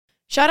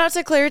Shout out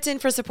to Claritin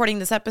for supporting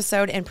this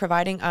episode and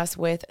providing us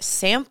with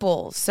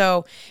samples.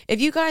 So if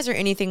you guys are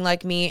anything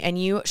like me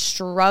and you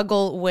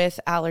struggle with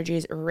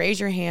allergies, raise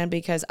your hand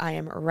because I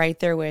am right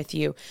there with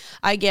you.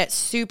 I get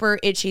super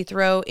itchy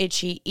throat,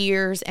 itchy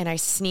ears, and I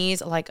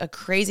sneeze like a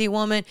crazy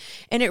woman.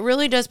 And it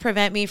really does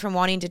prevent me from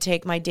wanting to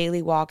take my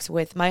daily walks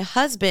with my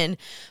husband.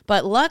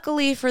 But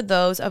luckily for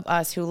those of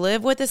us who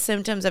live with the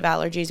symptoms of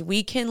allergies,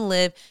 we can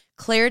live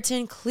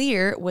Claritin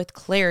Clear with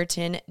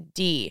Claritin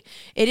D.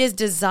 It is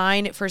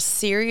designed for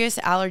serious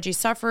allergy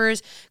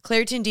sufferers.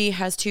 Claritin D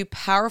has 2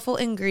 powerful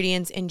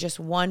ingredients in just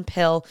one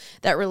pill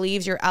that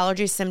relieves your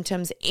allergy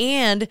symptoms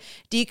and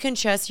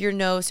decongests your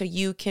nose so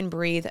you can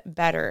breathe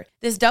better.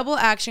 This double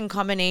action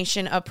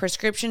combination of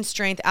prescription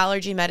strength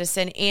allergy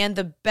medicine and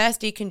the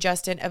best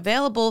decongestant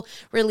available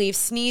relieves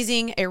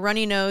sneezing, a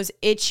runny nose,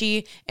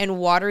 itchy and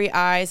watery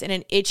eyes, and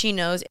an itchy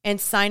nose, and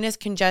sinus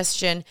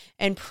congestion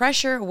and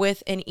pressure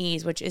with an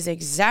ease, which is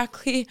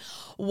exactly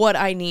what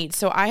I need.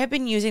 So I have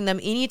been using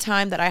them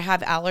anytime that I have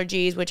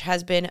allergies, which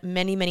has been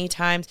many, many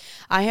times.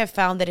 I have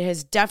found that it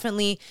has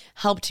definitely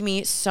helped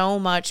me so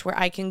much where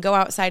I can go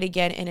outside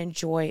again and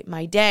enjoy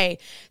my day.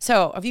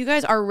 So if you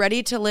guys are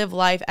ready to live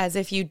life as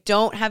if you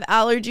don't have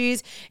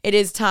allergies, it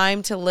is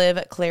time to live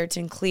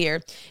Claritin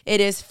Clear.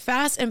 It is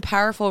fast and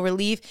powerful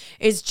relief.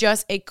 It's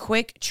just a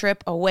quick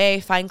trip away.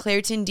 Find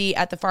Claritin D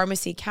at the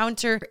pharmacy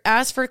counter.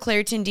 Ask for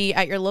Claritin D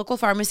at your local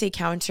pharmacy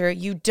counter.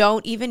 You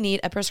don't even need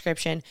a prescription.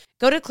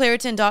 Go to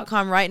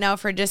Claritin.com right now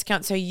for a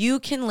discount so you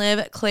can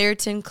live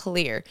Claritin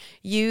Clear.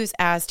 Use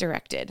as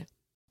directed.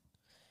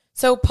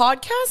 So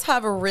podcasts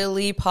have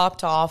really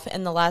popped off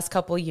in the last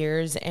couple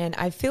years, and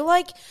I feel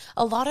like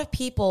a lot of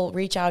people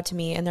reach out to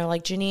me and they're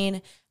like,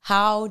 Janine,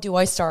 how do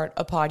I start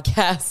a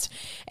podcast?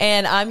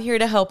 And I'm here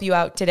to help you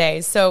out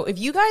today. So if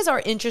you guys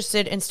are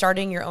interested in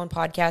starting your own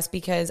podcast,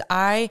 because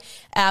I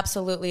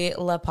absolutely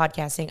love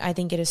podcasting. I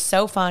think it is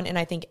so fun and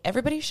I think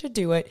everybody should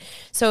do it.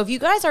 So if you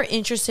guys are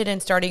interested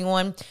in starting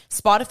one,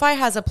 Spotify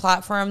has a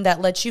platform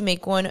that lets you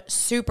make one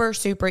super,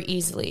 super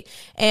easily.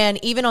 And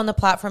even on the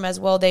platform as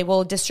well, they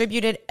will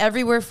distribute it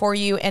everywhere for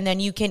you. And then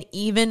you can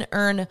even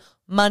earn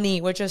money,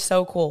 which is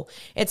so cool.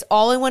 It's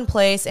all in one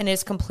place and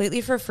it's completely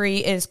for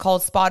free. It is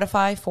called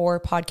Spotify for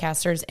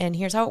Podcasters. And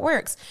here's how it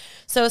works.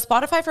 So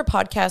Spotify for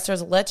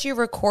Podcasters lets you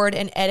record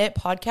and edit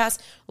podcasts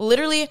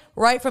literally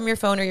right from your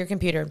phone or your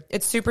computer.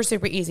 It's super,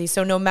 super easy.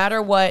 So no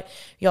matter what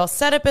y'all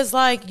setup is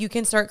like, you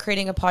can start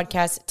creating a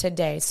podcast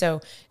today. So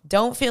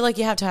don't feel like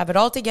you have to have it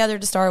all together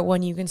to start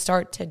one. You can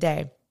start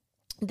today.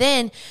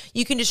 Then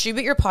you can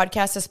distribute your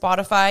podcast to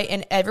Spotify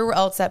and everywhere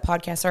else that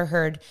podcasts are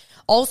heard.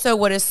 Also,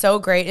 what is so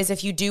great is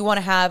if you do want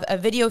to have a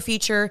video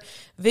feature,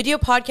 video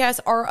podcasts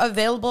are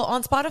available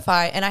on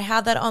Spotify. And I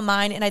have that on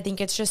mine. And I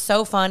think it's just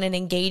so fun and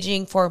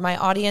engaging for my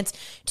audience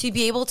to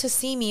be able to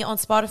see me on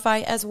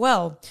Spotify as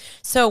well.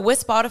 So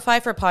with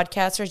Spotify for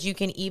Podcasters, you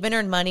can even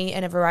earn money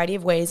in a variety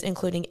of ways,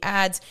 including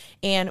ads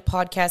and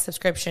podcast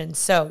subscriptions.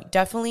 So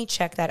definitely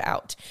check that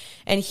out.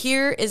 And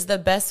here is the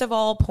best of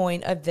all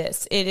point of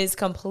this. It is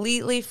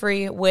completely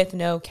free with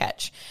no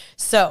catch.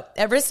 So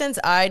ever since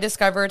I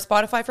discovered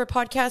Spotify for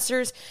Podcasters,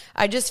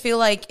 I just feel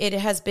like it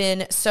has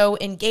been so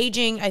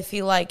engaging. I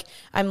feel like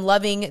I'm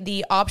loving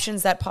the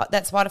options that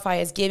Spotify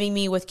is giving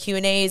me with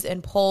Q&As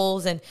and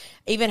polls and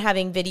even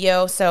having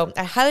video. So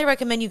I highly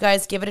recommend you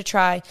guys give it a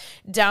try.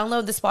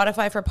 Download the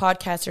Spotify for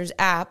Podcasters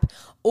app,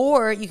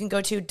 or you can go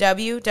to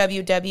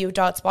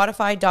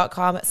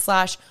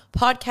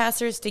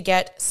www.spotify.com/podcasters to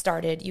get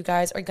started. You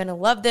guys are going to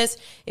love this.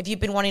 If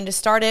you've been wanting to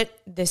start it,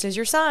 this is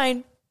your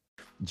sign.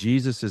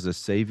 Jesus is a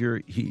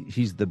savior.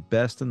 He's the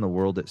best in the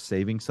world at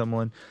saving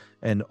someone.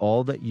 And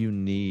all that you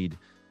need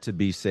to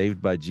be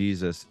saved by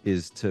Jesus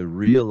is to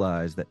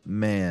realize that,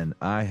 man,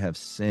 I have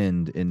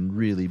sinned in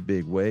really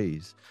big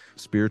ways.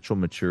 Spiritual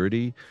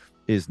maturity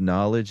is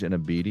knowledge and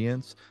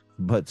obedience,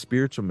 but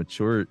spiritual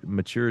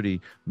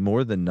maturity,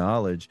 more than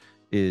knowledge,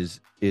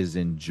 is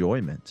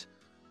enjoyment.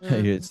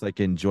 Mm-hmm. It's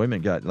like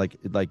enjoyment, God,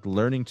 like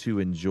learning to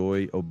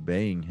enjoy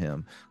obeying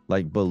him,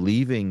 like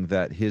believing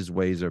that his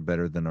ways are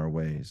better than our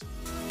ways.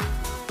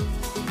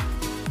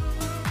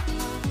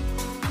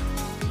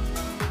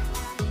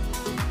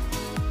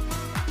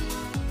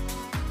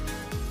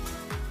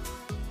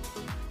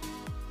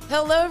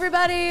 Hello,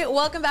 everybody.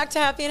 Welcome back to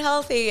Happy and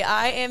Healthy.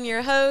 I am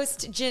your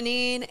host,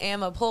 Janine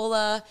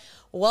Amapola.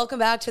 Welcome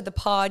back to the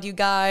pod, you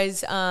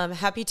guys.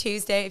 Happy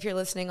Tuesday. If you're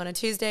listening on a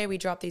Tuesday, we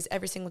drop these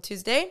every single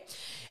Tuesday.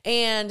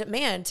 And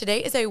man,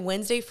 today is a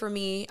Wednesday for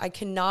me. I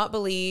cannot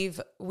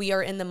believe we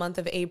are in the month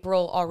of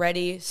April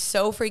already.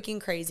 So freaking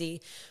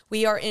crazy.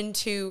 We are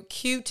into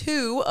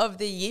Q2 of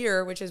the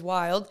year, which is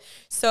wild.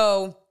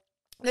 So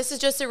this is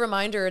just a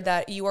reminder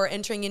that you are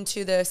entering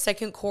into the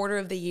second quarter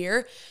of the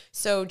year.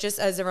 So just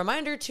as a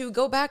reminder to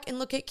go back and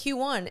look at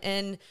Q1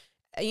 and,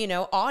 you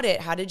know,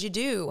 audit. How did you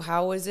do?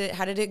 How was it?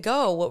 How did it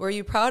go? What were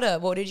you proud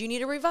of? What did you need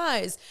to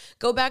revise?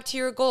 Go back to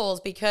your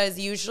goals, because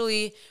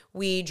usually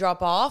we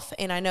drop off.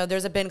 And I know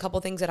there's been a couple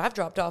things that I've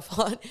dropped off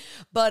on,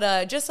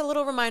 but just a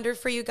little reminder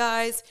for you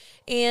guys.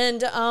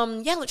 And yeah,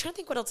 I'm trying to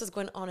think what else is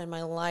going on in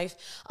my life.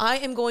 I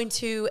am going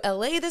to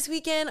LA this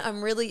weekend.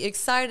 I'm really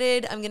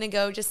excited. I'm going to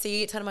go just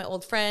see a ton of my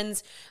old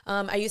friends.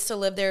 I used to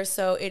live there,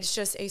 so it's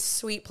just a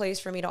sweet place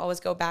for me to always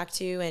go back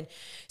to and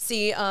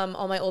see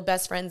all my old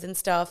best friends and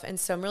stuff. And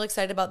so I'm really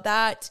excited about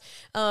that.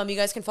 You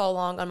guys can follow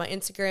along on my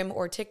Instagram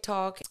or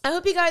TikTok. I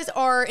hope you guys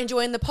are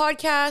enjoying the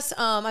podcast.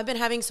 I've been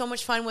having so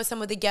much fun with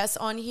some of the guests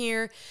on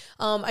here.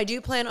 I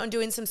do plan on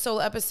doing some solo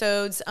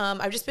episodes.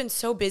 I've just been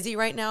so busy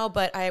right now,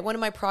 but one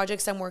of my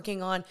projects I'm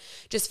working on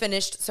just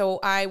finished, so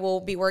I will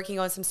be working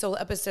on some solo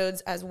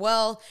episodes as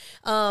well.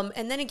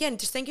 And then again,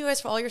 just thank you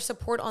guys for all your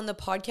support on the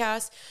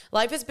podcast.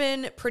 Life has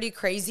been pretty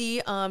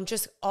crazy,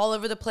 just all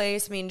over the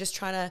place. I mean, just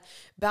trying to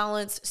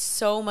balance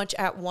so much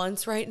at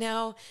once right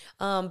now.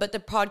 But the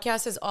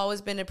podcast has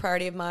always been a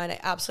priority of mine. I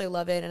absolutely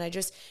love it. And I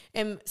just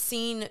am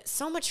seeing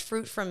so much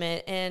fruit from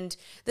it. And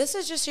this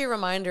is just your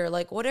reminder,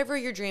 like whatever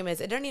your dream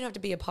is, it doesn't even have to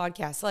be a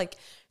podcast. Like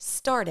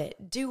start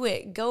it, do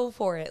it, go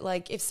for it.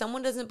 Like if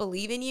someone doesn't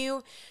believe in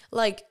you,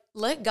 like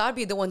let God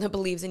be the one that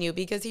believes in you,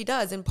 because he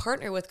does, and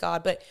partner with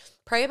God, but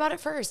pray about it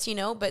first,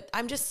 but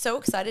I'm just so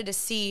excited to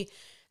see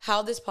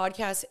how this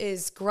podcast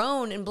is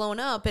grown and blown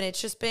up. And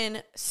it's just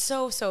been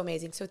so, so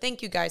amazing. So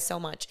thank you guys so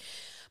much.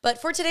 But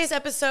for today's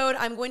episode,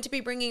 I'm going to be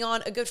bringing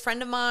on a good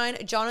friend of mine,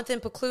 Jonathan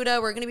Pokluda.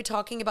 We're going to be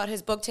talking about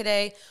his book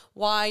today,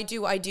 Why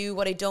Do I Do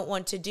What I Don't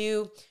Want to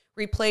Do?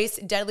 Replace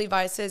deadly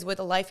vices with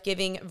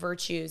life-giving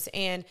virtues.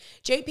 And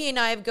JP and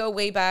I go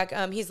way back.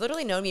 He's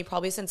literally known me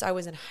probably since I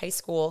was in high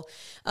school.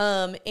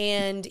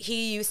 And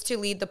he used to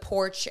lead the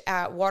porch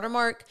at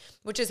Watermark,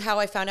 which is how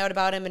I found out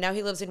about him. And now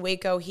he lives in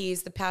Waco.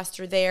 He's the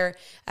pastor there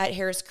at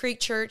Harris Creek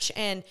Church.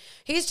 And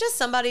he's just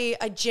somebody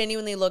I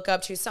genuinely look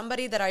up to,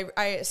 somebody that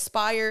I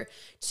aspire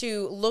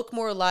to look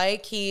more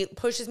like. He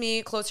pushes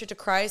me closer to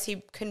Christ.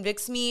 He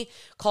convicts me,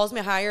 calls me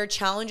higher,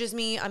 challenges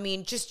me. I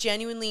mean, just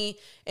genuinely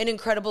an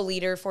incredible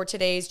leader for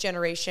today's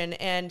generation.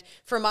 And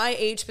for my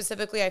age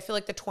specifically, I feel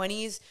like the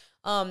 20s,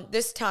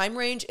 this time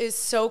range is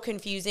so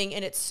confusing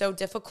and it's so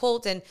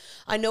difficult. And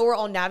I know we're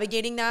all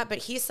navigating that, but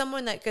he's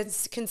someone that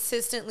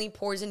consistently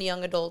pours into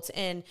young adults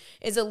and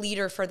is a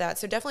leader for that.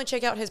 So definitely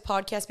check out his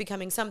podcast,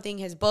 Becoming Something,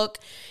 his book.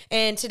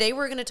 And today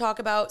we're going to talk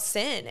about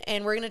sin,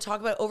 and we're going to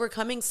talk about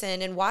overcoming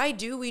sin and why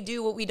do we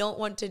do what we don't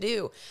want to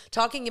do,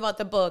 talking about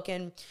the book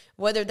and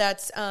whether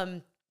that's,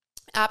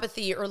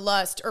 apathy or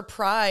lust or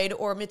pride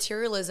or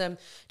materialism,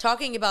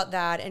 talking about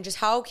that and just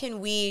how can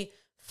we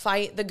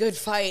fight the good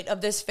fight of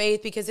this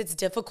faith, because it's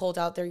difficult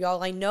out there,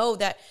 y'all. I know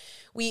that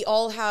we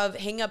all have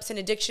hangups and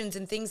addictions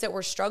and things that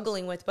we're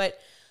struggling with, but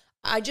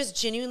I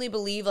just genuinely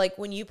believe like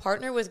when you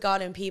partner with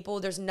God and people,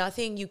 there's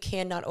nothing you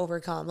cannot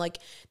overcome. Like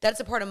that's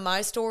a part of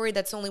my story.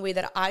 That's the only way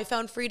that I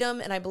found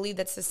freedom. And I believe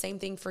that's the same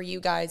thing for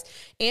you guys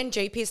and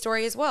JP's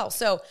story as well.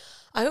 So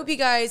I hope you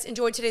guys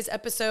enjoyed today's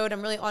episode.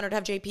 I'm really honored to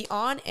have JP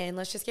on, and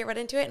let's just get right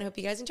into it, and I hope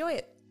you guys enjoy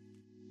it.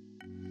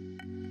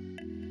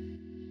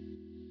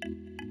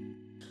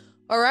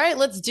 All right,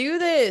 let's do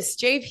this.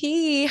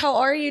 JP, how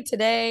are you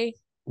today?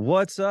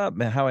 What's up,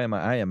 man? How am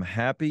I? I am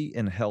happy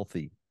and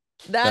healthy.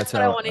 That's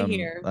what I want to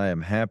hear. I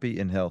am happy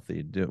and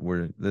healthy.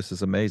 This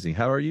is amazing.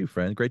 How are you,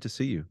 friend? Great to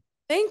see you.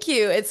 Thank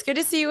you. It's good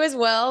to see you as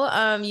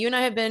well. You and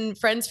I have been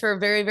friends for a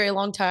very, very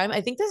long time.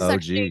 I think this is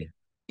actually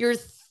your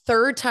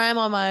third time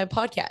on my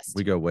podcast.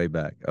 We go way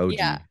back. OG.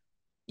 Yeah.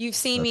 You've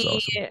seen That's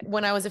me awesome.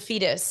 when I was a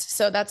fetus,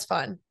 so that's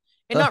fun.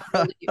 And not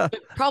really, but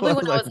probably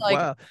when I was like,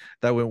 wow,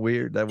 that went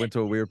weird. That went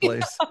to a weird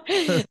place.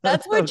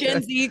 That's what Okay.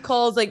 Gen Z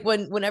calls, like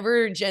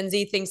whenever Gen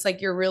Z thinks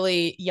like you're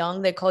really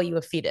young, they call you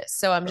a fetus.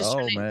 So I'm just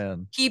trying to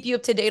keep you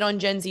up to date on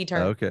Gen Z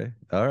terms. Okay.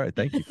 All right.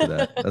 Thank you for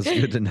that. That's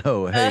good to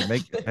know.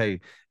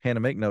 Hey, Hannah,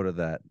 make note of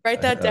that.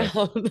 Write that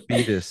down.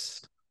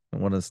 Fetus. I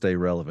want to stay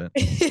relevant.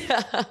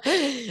 Yeah.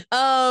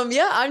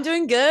 Yeah, I'm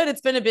doing good.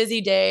 It's been a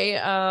busy day.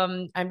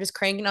 I'm just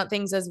cranking out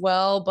things as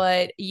well,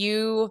 but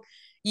you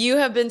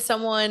have been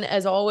someone,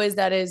 as always,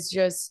 that is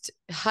just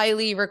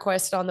highly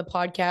requested on the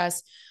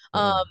podcast.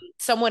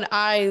 Someone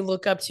I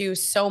look up to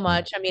so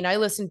much. I mean, I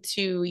listen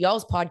to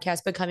y'all's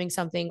podcast, Becoming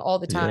Something, all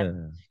the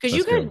time, because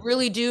you guys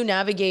really do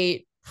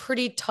navigate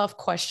pretty tough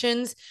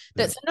questions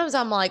that sometimes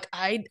I'm like,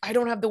 I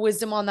don't have the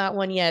wisdom on that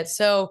one yet.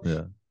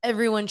 So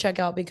everyone check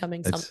out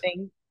Becoming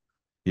Something.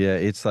 Yeah,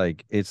 it's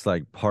like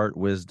part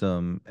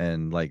wisdom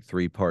and like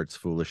 3 parts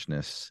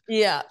foolishness.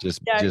 Yeah.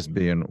 Just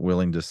being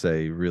willing to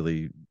say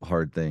really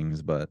hard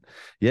things. But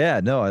yeah,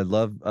 no, I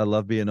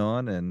love being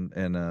on,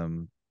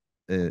 and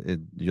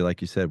you like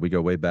you said, we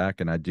go way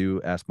back, and I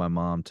do ask my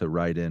mom to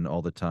write in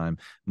all the time.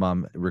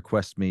 Mom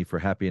requests me for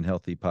Happy and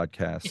Healthy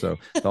podcast. So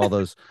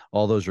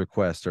all those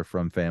requests are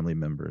from family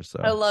members. So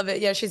I love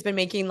it. Yeah, she's been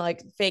making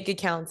like fake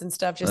accounts and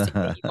stuff just to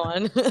get you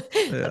on.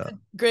 That's a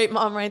great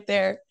mom right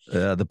there.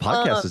 The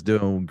podcast is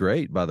doing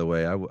great, by the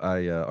way.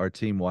 Our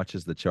team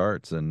watches the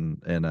charts,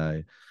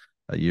 and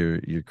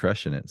you're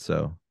crushing it.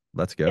 So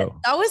Let's go.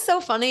 That was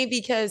so funny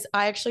because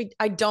I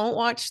don't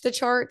watch the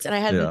charts and I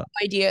had no Yeah.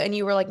 idea. And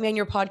you were like, "Man,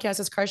 your podcast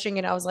is crushing,"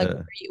 and I was like,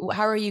 Yeah.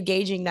 How are you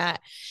gauging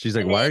that?" She's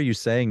like, And why then are you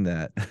saying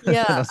that? And I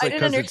yeah, was I like,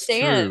 didn't because it's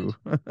understand.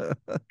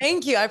 true.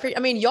 Thank you. I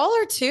mean, y'all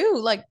are too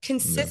like Yeah.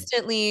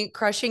 consistently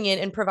crushing it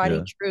and providing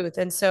Yeah. truth.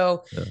 And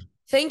so, Yeah.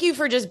 thank you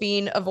for just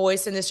being a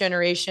voice in this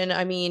generation.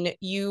 I mean,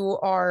 you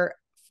are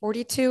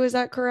 42, is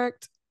that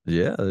correct?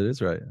 Yeah, it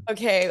is right.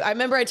 Okay, I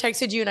remember I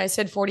texted you and I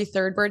said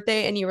 43rd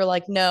birthday, and you were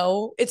like,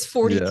 "No, it's Yeah.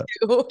 42."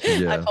 I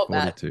Yeah. felt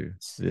bad. 42.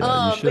 Yeah. You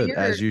But should, you're,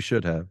 as you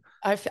should have.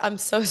 I'm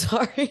so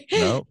sorry.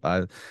 No,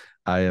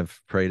 I have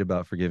prayed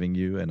about forgiving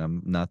you and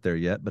I'm not there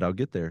yet, but I'll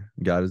get there.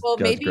 Well, God's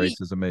maybe grace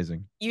is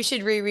amazing. you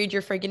should reread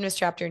your forgiveness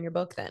chapter in your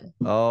book then.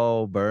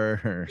 Oh,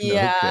 burn.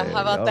 Yeah, how Okay.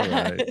 about All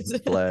right.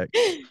 that? Flex.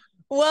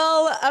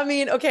 Well, I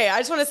mean, okay, I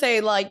just want to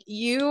say like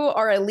you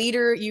are a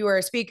leader, you are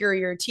a speaker,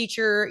 you're a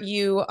teacher,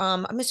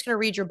 I'm just going to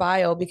read your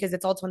bio because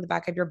it's also on the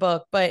back of your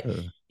book, but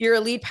Uh, you're a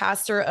lead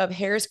pastor of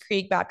Harris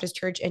Creek Baptist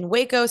Church in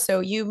Waco. So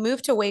you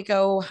moved to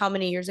Waco how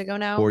many years ago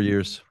now? 4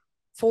 years.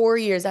 4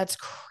 years. That's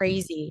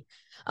crazy.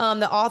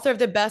 The author of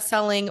the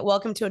best-selling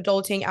Welcome to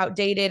Adulting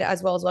Outdated,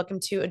 as well as Welcome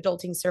to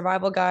Adulting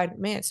Survival Guide.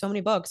 Man, so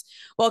many books.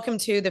 Welcome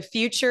to the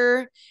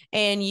Future.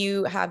 And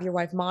you have your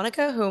wife,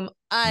 Monica, whom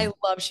I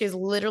love. She is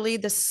literally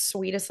the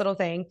sweetest little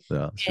thing.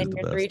 Yeah, she's And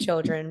the your three best.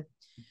 children.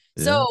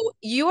 So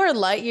Yeah. you are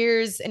light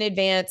years in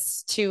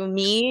advance to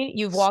me.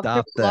 You've walked through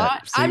Stop a that.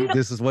 lot. See,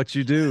 this is what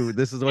you do.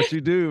 This is what you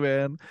do,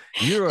 man.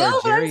 You are a No,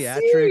 but I'm geriatric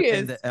and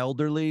serious. the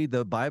elderly.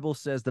 The Bible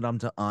says that I'm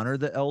to honor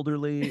the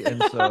elderly.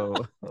 And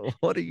so,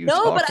 what are you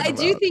No, but talking I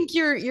do about? think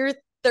you're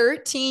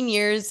 13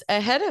 years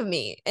ahead of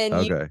me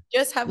and you Okay.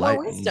 just have more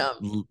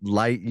wisdom.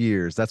 Light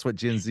years. That's what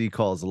Gen Z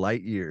calls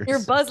light You're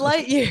years. Buzz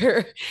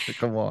Lightyear.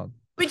 Come on.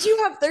 But you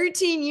have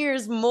 13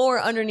 years more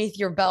underneath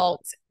your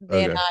belt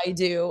than Okay. I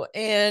do.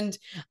 And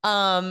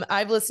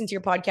I've listened to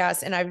your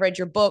podcast and I've read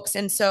your books.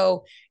 And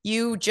so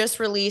you just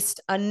released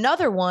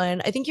another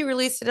one. I think you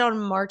released it on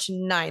March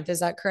 9th. Is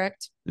that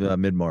correct?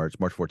 Mid-March,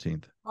 March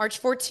 14th.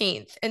 March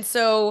 14th. And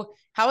so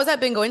how has that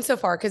been going so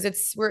far?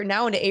 Because we're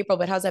now into April,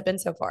 but how's that been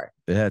so far?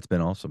 Yeah, it's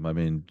been awesome. I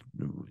mean,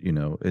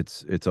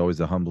 it's always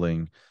a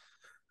humbling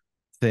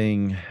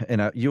thing,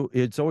 and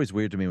it's always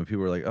weird to me when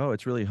people are like, oh,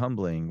 it's really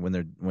humbling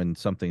when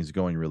something's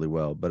going really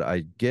well, but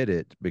I get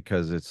it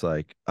because it's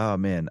like, oh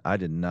man, I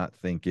did not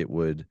think it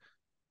would,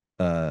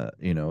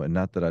 and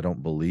not that I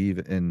don't believe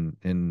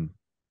in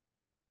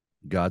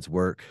God's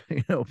work,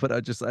 but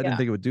I didn't Yeah.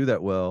 think it would do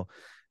that well.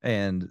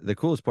 And the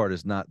coolest part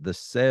is not the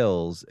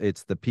sales,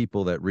 it's the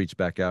people that reach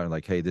back out and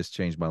like, hey, this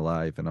changed my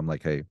life. And I'm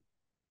like, hey,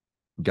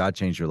 God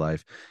changed your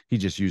life. He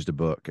just used a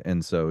book.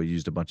 And so he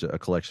used a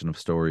collection of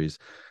stories.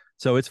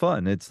 So it's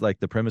fun. It's like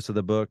the premise of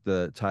the book,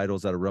 the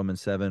titles out of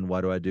Romans 7,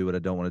 why do I do what I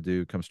don't want to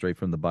do, comes straight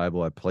from the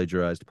Bible. I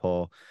plagiarized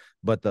Paul.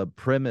 But the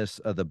premise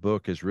of the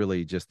book is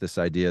really just this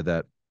idea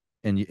that,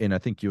 and I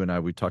think you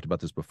and we talked about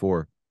this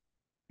before,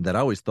 that I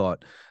always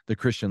thought the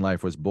Christian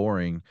life was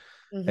boring.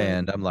 Mm-hmm.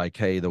 And I'm like,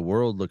 hey, the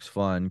world looks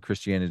fun.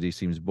 Christianity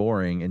seems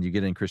boring. And you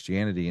get in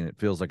Christianity and it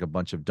feels like a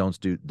bunch of don't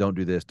do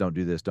this, don't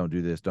do this, don't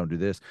do this, don't do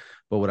this.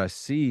 But what I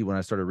see when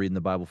I started reading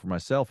the Bible for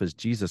myself is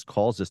Jesus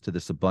calls us to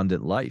this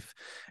abundant life.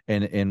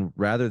 And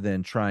rather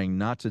than trying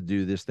not to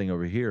do this thing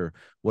over here,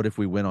 what if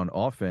we went on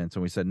offense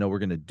and we said, no, we're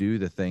going to do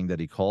the thing that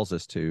he calls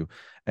us to.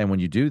 And when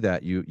you do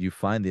that, you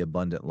find the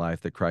abundant life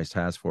that Christ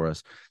has for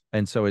us.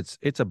 And so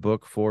it's a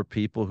book for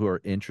people who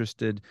are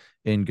interested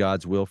in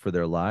God's will for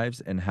their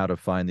lives and how to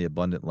find the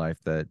abundant life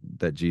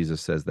that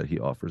Jesus says that he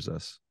offers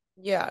us.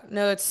 Yeah,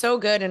 no, it's so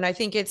good. And I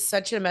think it's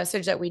such a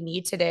message that we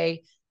need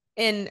today.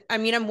 And I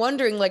mean, I'm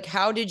wondering, like,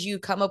 how did you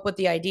come up with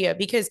the idea?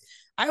 Because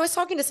I was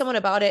talking to someone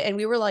about it and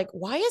we were like,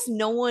 why has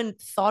no one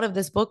thought of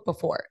this book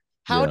before?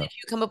 How did Yeah.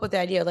 you come up with the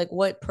idea? Like,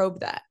 what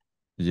probed that?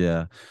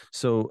 Yeah.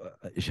 So,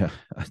 yeah,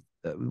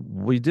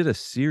 we did a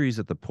series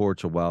at the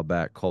porch a while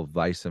back called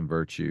Vice and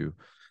Virtue.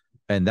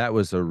 And that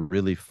was a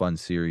really fun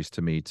series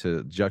to me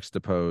to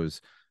juxtapose,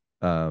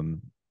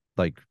 um,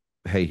 like,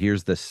 hey,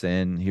 here's the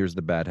sin, here's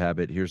the bad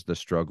habit, here's the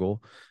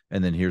struggle,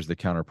 and then here's the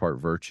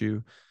counterpart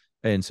virtue.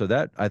 And so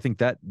that I think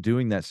that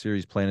doing that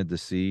series planted the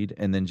seed,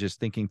 and then just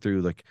thinking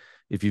through, like,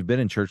 if you've been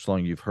in church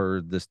long, you've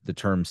heard the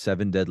term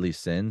seven deadly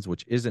sins,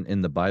 which isn't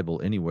in the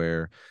Bible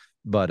anywhere,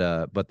 but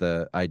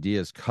the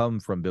ideas come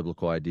from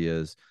biblical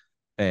ideas.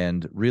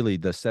 And really,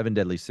 the seven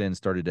deadly sins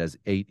started as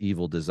eight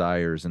evil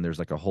desires, and there's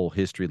like a whole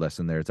history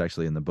lesson there. It's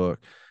actually in the book.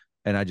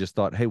 And I just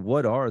thought, hey,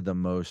 what are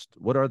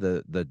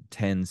the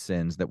 10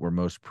 sins that we're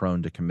most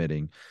prone to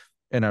committing?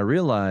 And I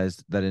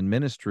realized that in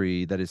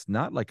ministry, that it's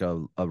not like a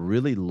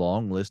really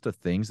long list of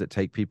things that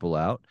take people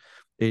out.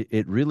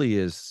 It really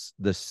is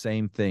the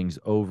same things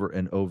over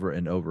and over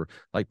and over,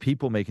 like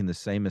people making the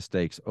same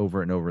mistakes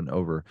over and over and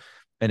over.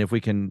 And if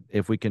we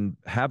can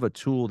have a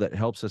tool that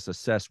helps us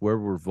assess where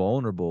we're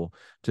vulnerable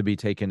to be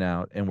taken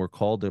out, and we're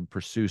called to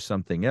pursue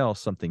something else,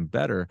 something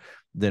better,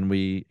 then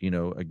we,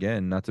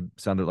 again, not to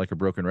sound like a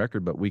broken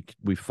record, but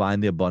we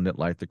find the abundant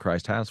life that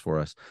Christ has for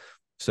us.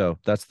 So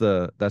that's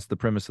the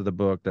premise of the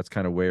book. That's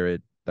kind of where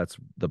that's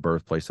the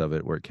birthplace of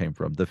it, where it came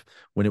from.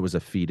 When it was a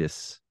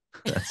fetus.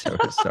 That's how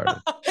it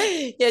started.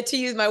 Yeah, to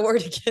use my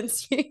word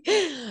against me.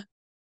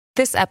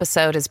 This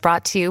episode is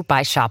brought to you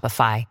by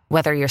Shopify.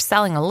 Whether you're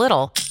selling a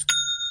little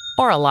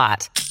or a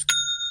lot,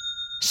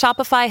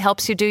 Shopify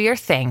helps you do your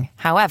thing,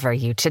 however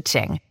you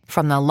cha-ching.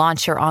 From the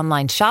launch your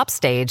online shop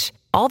stage,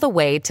 all the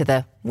way to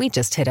the we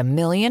just hit 1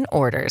 million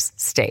orders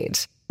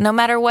stage. No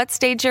matter what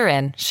stage you're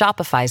in,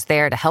 Shopify's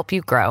there to help you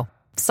grow.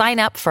 Sign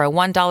up for a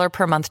 $1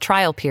 per month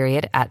trial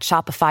period at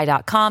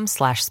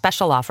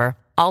shopify.com/special offer,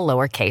 all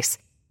lowercase.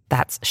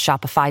 That's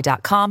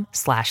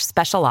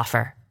shopify.com/special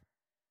offer.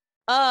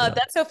 Yeah.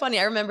 That's so funny.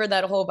 I remember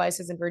that whole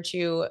Vices and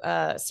Virtue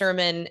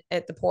sermon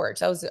at the porch.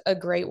 That was a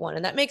great one.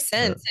 And that makes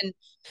sense. Yeah. And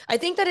I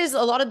think that is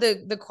a lot of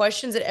the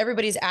questions that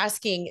everybody's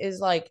asking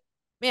is like,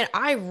 man,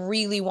 I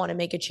really want to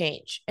make a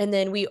change. And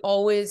then we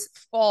always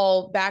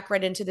fall back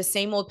right into the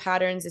same old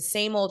patterns, the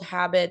same old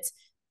habits.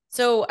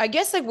 So I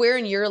guess like where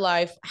in your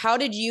life, how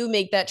did you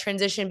make that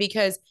transition?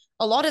 Because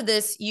a lot of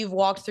this you've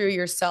walked through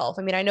yourself.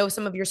 I mean, I know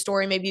some of your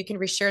story, maybe you can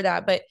reshare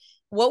that, but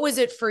what was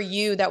it for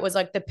you that was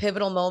like the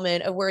pivotal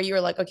moment of where you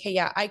were like, okay,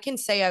 yeah, I can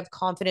say I've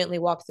confidently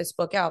walked this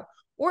book out?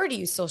 Or do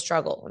you still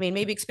struggle? I mean,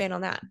 maybe expand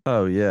on that.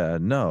 Oh yeah,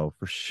 no,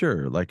 for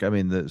sure. Like I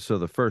mean,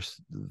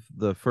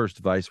 the first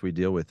vice we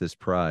deal with is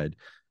pride.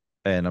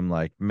 And I'm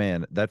like,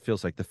 man, that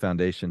feels like the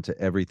foundation to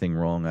everything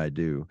wrong I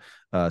do.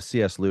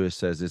 C.S. Lewis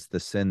says it's the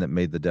sin that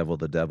made the devil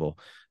the devil.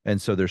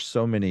 And so there's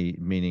so many,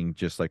 meaning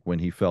just like when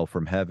he fell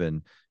from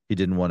heaven, he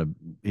didn't want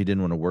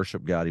to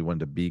worship God. He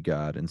wanted to be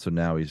God. And so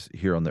now he's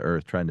here on the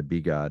earth trying to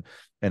be God.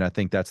 And I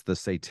think that's the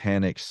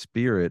satanic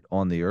spirit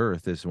on the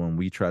earth, is when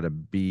we try to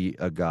be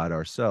a God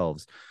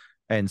ourselves.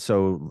 And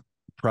so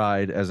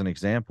pride, as an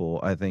example,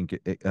 I think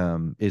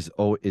is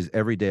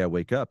every day I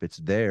wake up, it's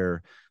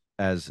there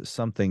as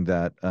something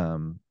that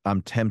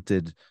I'm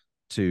tempted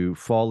to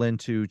fall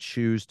into,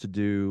 choose to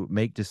do,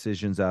 make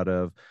decisions out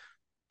of.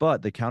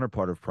 But the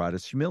counterpart of pride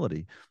is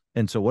humility.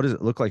 And so what does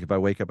it look like if I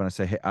wake up and I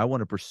say, hey, I want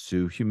to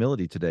pursue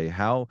humility today?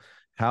 How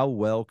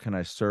well can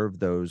I serve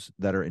those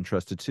that are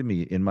entrusted to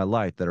me in my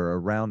life, that are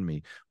around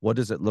me? What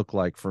does it look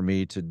like for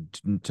me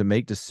to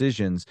make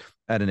decisions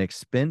at an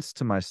expense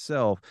to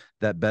myself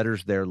that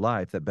betters their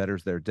life, that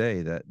betters their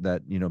day,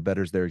 that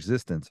betters their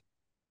existence?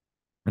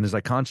 And as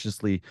I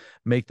consciously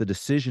make the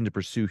decision to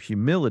pursue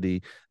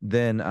humility,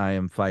 then I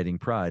am fighting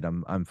pride.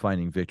 I'm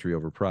finding victory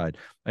over pride.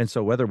 And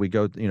so whether we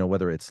go,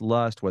 whether it's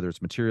lust, whether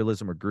it's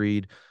materialism or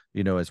greed,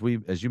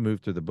 as you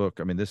move through the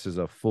book, I mean, this is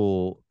a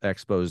full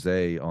expose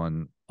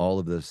on all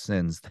of the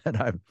sins that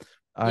I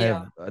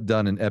have Yeah.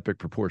 done in epic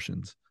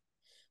proportions.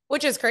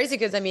 Which is crazy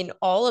because I mean,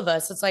 all of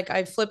us, it's like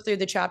I flip through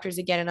the chapters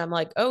again and I'm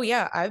like, oh,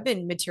 yeah, I've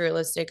been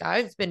materialistic.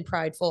 I've been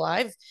prideful.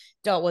 I've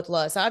dealt with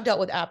lust. I've dealt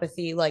with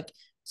apathy. Like,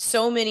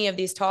 so many of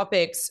these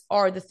topics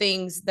are the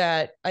things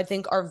that I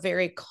think are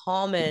very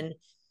common.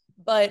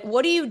 But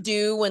what do you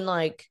do when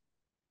like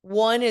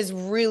one is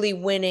really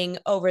winning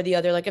over the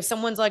other? Like, if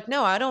someone's like,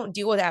 no, I don't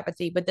deal with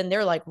apathy, but then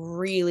they're like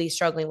really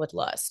struggling with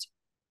lust.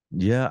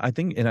 Yeah, I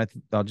think, and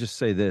I'll just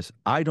say this: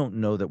 I don't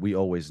know that we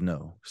always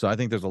know. So I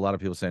think there's a lot of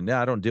people saying,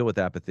 "Yeah, I don't deal with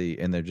apathy,"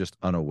 and they're just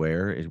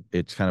unaware.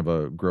 It's kind of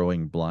a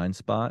growing blind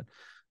spot.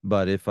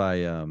 But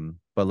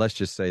but let's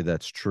just say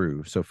that's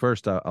true. So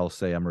first, I'll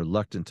say I'm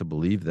reluctant to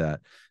believe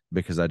that,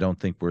 because I don't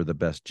think we're the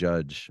best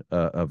judge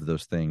of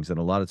those things. And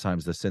a lot of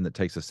times, the sin that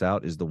takes us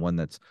out is the one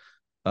that's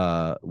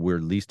we're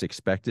least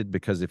expected.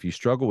 Because if you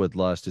struggle with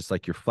lust, it's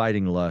like you're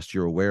fighting lust.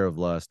 You're aware of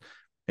lust,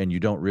 and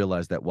you don't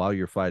realize that while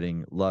you're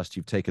fighting lust,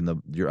 you've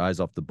taken your eyes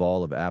off the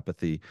ball of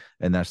apathy,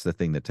 and that's the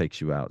thing that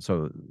takes you out.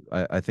 So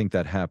I think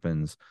that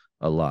happens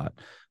a lot.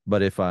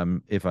 But if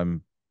I'm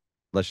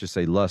let's just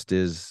say lust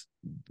is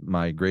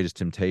my greatest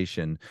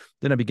temptation,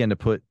 then I begin to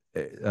put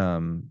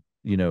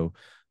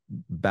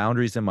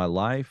boundaries in my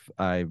life.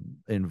 I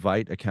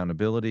invite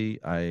accountability.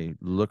 I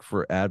look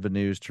for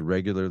avenues to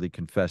regularly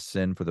confess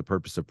sin for the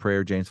purpose of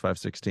prayer, James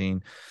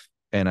 5:16,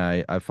 and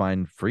I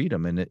find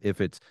freedom. And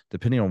if it's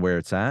depending on where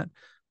it's at,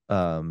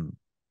 um,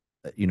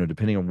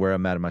 depending on where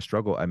I'm at in my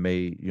struggle, I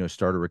may,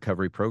 start a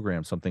recovery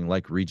program, something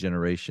like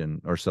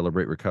Regeneration or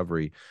Celebrate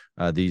Recovery.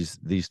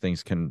 These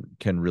things can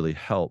really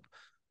help.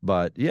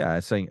 But yeah,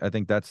 I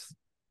think that's,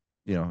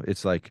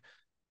 it's like,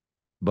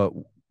 but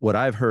what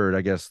I've heard,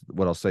 I guess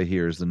what I'll say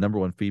here is the number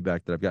one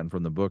feedback that I've gotten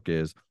from the book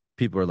is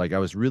people are like, I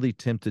was really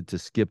tempted to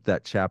skip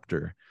that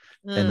chapter.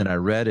 And then Mm, I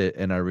read it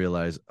and I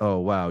realized, oh,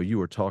 wow, you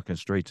were talking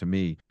straight to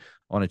me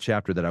on a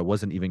chapter that I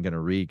wasn't even going to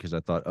read, because I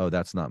thought, oh,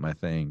 that's not my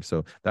thing.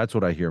 So that's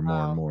what I hear more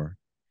and wow. more.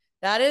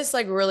 That is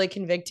like really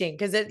convicting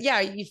because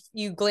yeah,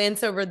 you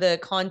glance over the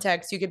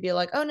context, you could be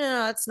like, oh no,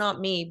 that's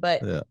not me.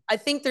 But Yeah, I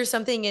think there's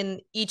something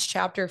in each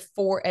chapter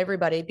for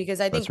everybody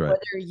because I think that's right.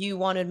 whether you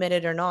want to admit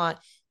it or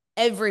not,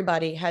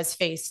 everybody has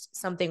faced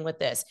something with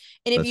this.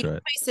 And if you That's don't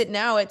right. face it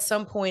now, at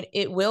some point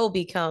it will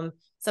become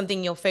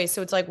something you'll face.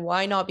 So it's like,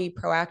 why not be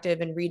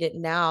proactive and read it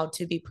now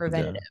to be Yeah.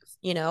 preventative,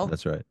 you know?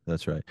 That's right.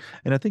 That's right.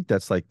 And I think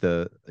that's like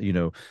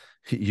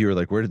you're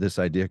like, where did this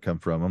idea come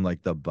from? I'm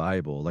like, the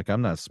Bible. Like,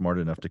 I'm not smart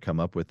enough to come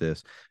up with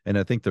this. And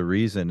I think the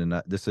reason,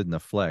 and this isn't a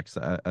flex,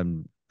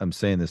 I'm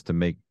saying this to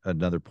make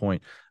another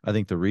point. I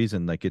think the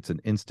reason like it's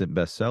an instant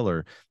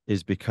bestseller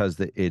is because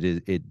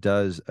it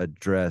does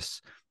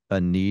address a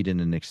need and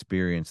an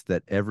experience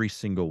that every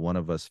single one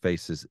of us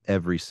faces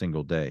every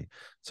single day.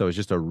 So it's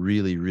just a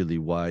really, really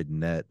wide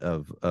net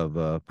of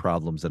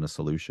problems and a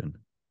solution.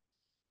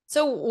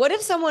 So, what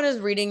if someone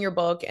is reading your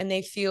book and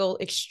they feel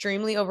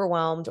extremely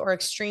overwhelmed or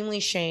extremely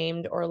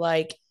shamed or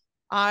like,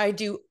 I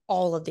do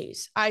all of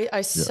these. I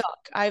Yeah.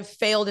 suck. I've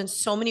failed in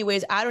so many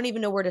ways. I don't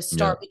even know where to Yeah.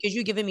 start because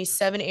you've given me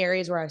 7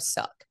 areas where I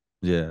suck.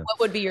 Yeah. What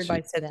would be your So,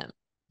 advice to them?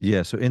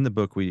 yeah. So in the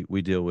book, we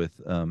deal with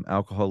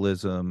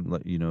alcoholism,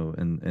 like,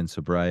 and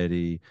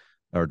sobriety,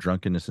 or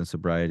drunkenness and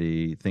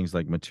sobriety, things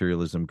like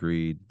materialism,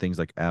 greed, things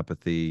like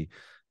apathy,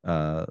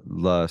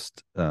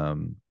 lust,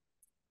 and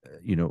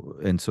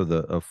so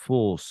a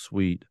full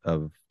suite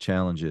of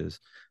challenges.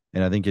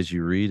 And I think as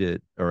you read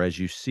it, or as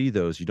you see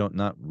those, you don't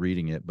not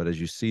reading it, but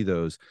as you see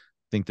those,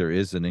 I think there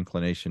is an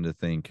inclination to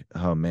think,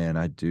 oh man,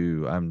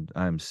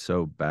 I'm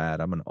so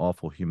bad. I'm an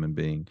awful human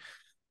being.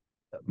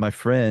 My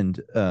friend,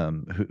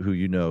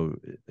 who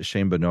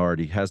Shane Bernard,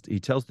 he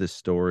tells this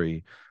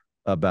story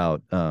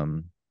about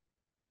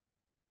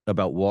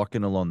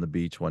walking along the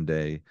beach one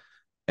day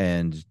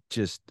and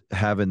just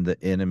having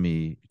the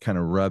enemy kind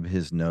of rub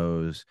his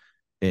nose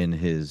in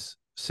his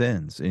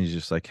sins, and he's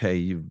just like, hey,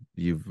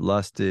 you've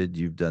lusted,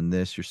 you've done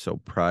this, you're so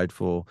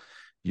prideful,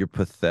 you're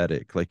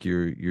pathetic, like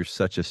you're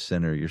such a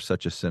sinner, you're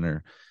such a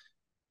sinner.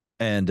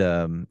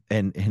 And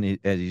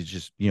he's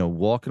just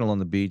walking along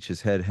the beach,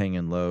 his head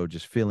hanging low,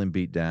 just feeling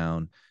beat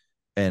down.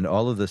 And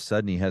all of a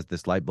sudden he has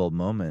this light bulb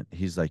moment.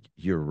 He's like,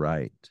 you're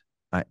right,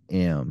 i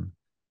am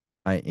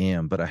I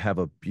am, but I have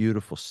a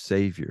beautiful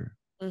savior.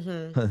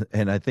 Mm-hmm.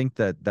 And I think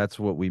that's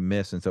what we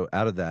miss. And so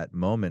out of that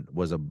moment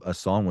was a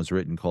song was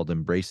written called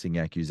Embracing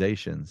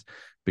Accusations,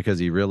 because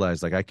he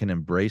realized, like, I can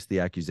embrace the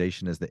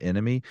accusation as the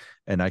enemy,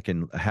 and I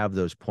can have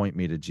those point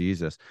me to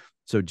Jesus.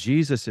 So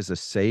Jesus is a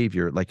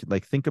savior. Like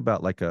think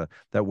about like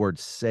that word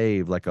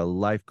save, like a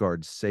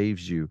lifeguard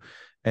saves you.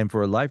 And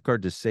for a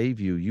lifeguard to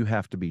save you, you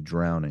have to be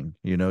drowning.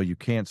 You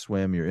can't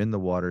swim, you're in the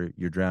water,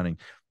 you're drowning.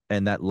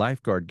 And that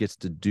lifeguard gets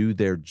to do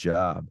their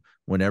job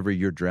whenever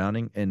you're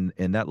drowning, and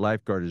that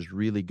lifeguard is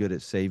really good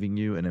at saving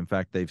you. And in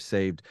fact, they've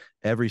saved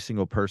every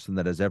single person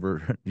that has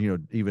ever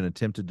even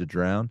attempted to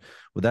drown.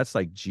 Well, that's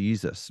like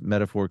Jesus,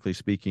 metaphorically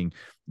speaking.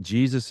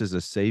 Jesus is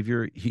a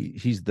savior.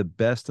 He's the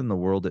best in the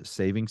world at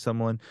saving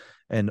someone.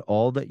 And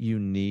all that you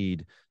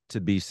need to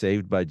be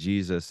saved by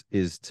Jesus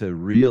is to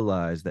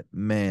realize that,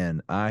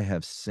 man, I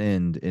have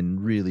sinned in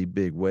really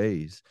big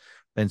ways.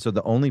 And so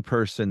the only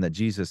person that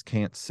Jesus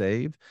can't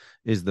save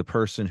is the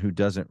person who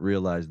doesn't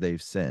realize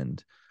they've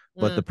sinned.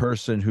 But Mm. the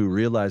person who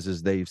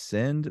realizes they've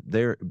sinned,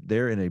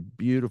 they're in a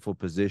beautiful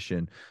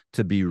position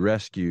to be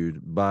rescued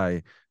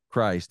by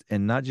Christ,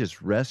 and not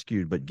just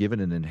rescued, but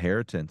given an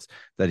inheritance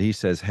that he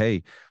says,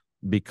 hey,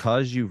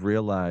 because you've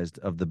realized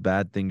of the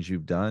bad things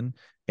you've done,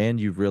 and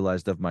you've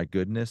realized of my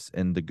goodness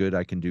and the good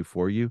I can do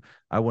for you,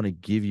 I want to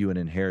give you an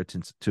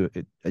inheritance to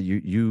it.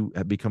 You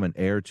have become an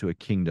heir to a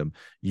kingdom.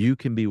 You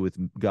can be with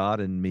God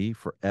and me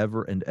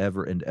forever and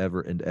ever and ever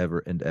and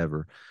ever and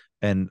ever.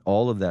 And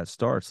all of that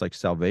starts, like,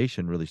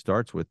 salvation really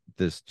starts with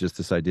this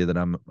idea that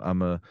I'm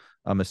a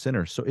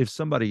sinner. So if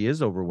somebody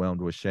is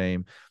overwhelmed with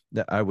shame,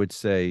 that I would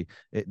say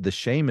the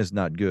shame is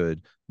not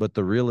good, but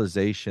the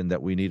realization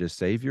that we need a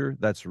savior,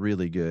 that's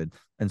really good.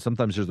 And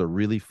sometimes there's a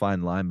really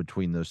fine line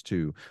between those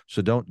two.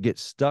 So don't get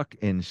stuck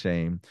in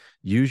shame.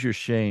 Use your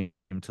shame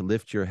to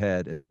lift your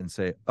head and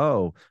say,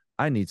 oh,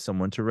 I need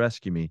someone to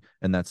rescue me.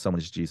 And that someone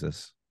is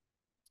Jesus.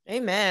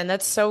 Amen.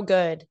 That's so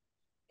good.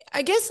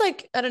 I guess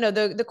like I don't know,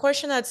 the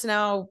question that's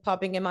now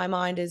popping in my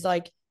mind is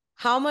like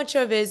how much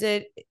of is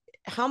it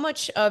how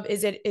much of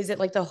is it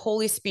like the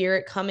Holy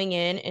Spirit coming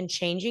in and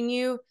changing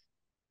you,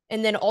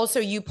 and then also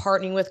you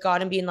partnering with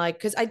God and being like,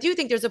 because I do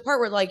think there's a part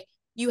where like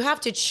you have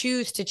to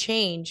choose to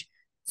change.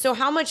 So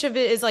how much of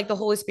it is like the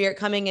Holy Spirit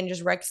coming and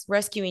just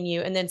rescuing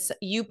you, and then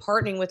you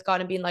partnering with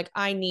God and being like,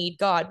 I need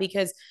God?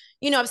 Because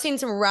I've seen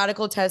some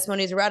radical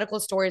testimonies,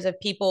 radical stories of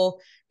people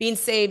being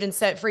saved and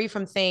set free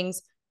from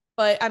things.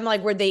 But I'm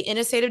like, were they in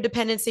a state of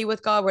dependency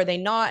with God? Were they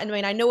not? And I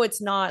mean, I know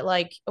it's not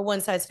like a one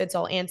size fits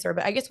all answer,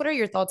 but I guess what are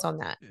your thoughts on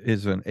that?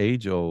 Is an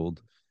age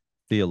old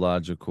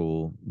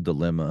theological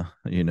dilemma,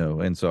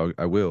 and so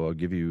I'll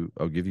give you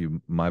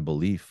my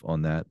belief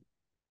on that.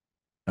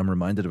 I'm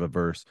reminded of a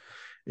verse.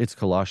 It's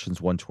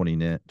Colossians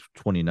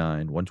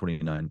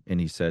 129, and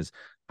he says,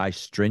 I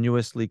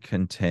strenuously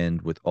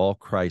contend with all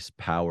Christ's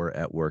power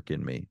at work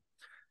in me.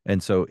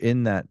 And so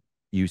in that,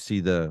 you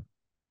see the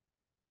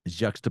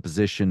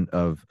juxtaposition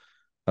of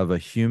a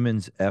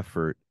human's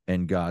effort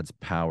and God's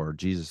power,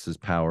 Jesus's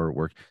power at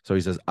work. So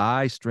he says,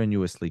 I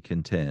strenuously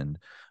contend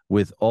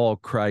with all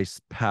Christ's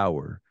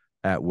power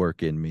at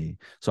work in me.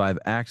 So I have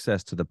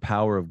access to the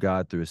power of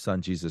God through his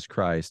son, Jesus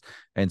Christ.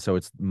 And so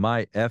it's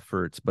my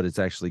efforts, but it's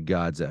actually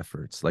God's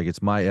efforts. Like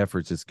it's my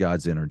efforts, it's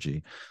God's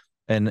energy.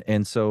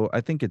 And so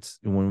I think it's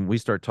when we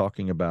start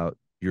talking about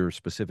your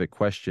specific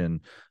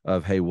question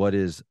of, hey, what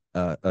is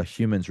a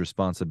human's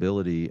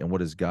responsibility and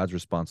what is God's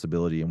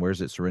responsibility and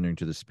where's it surrendering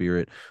to the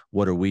Spirit?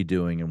 What are we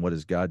doing and what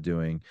is God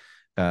doing?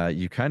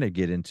 You kind of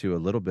get into a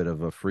little bit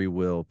of a free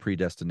will,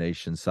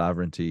 predestination,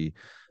 sovereignty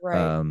Right.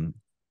 um,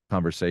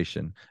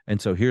 conversation. And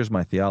so here's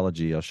my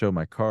theology. I'll show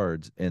my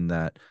cards in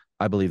that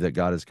I believe that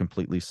God is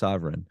completely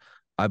sovereign.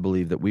 I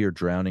believe that we are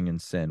drowning in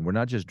sin. We're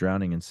not just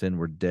drowning in sin,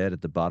 we're dead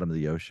at the bottom of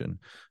the ocean.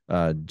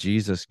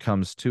 Jesus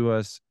comes to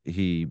us.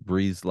 He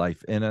breathes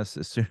life in us.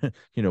 As soon,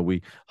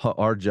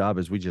 our job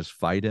is we just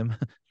fight him.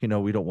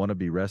 We don't want to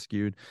be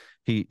rescued.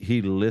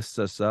 He lifts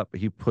us up.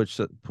 He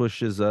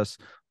pushes us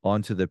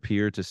onto the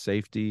pier to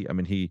safety. I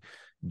mean, he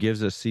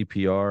gives us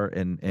CPR,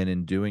 and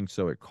in doing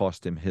so, it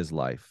cost him his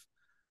life.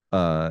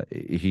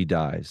 He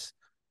dies,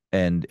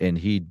 and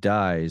he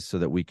dies so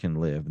that we can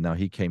live. Now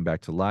he came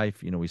back to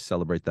life. We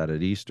celebrate that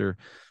at Easter.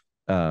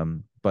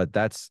 But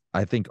that's,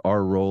 I think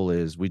our role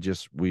is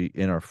we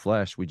in our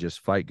flesh we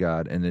just fight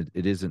God, and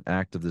it is an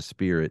act of the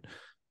Spirit,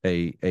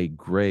 a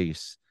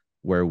grace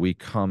where we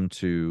come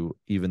to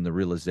even the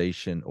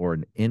realization or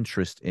an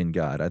interest in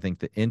God. I think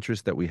the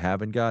interest that we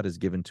have in God is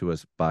given to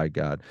us by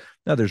God.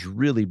 Now there's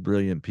really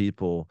brilliant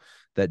people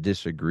that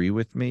disagree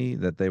with me,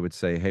 that they would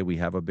say, hey, we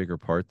have a bigger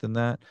part than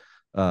that.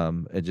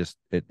 And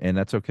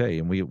that's okay,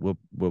 and we'll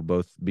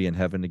both be in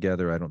heaven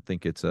together. I don't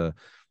think it's a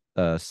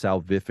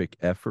salvific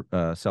effort,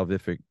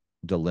 salvific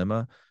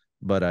dilemma,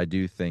 but I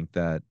do think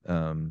that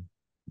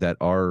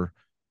that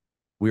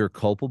we are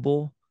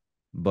culpable,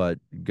 but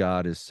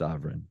God is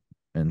sovereign,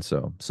 and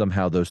so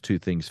somehow those two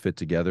things fit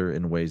together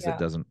in ways that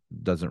Yeah.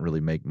 doesn't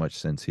really make much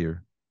sense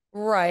here.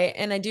 Right.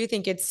 And I do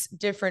think it's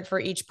different for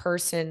each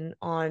person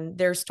on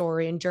their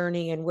story and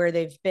journey and where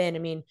they've been. I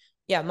mean,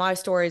 yeah, my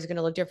story is going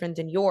to look different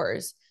than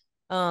yours.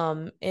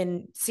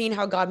 And seeing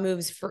how God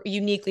moves for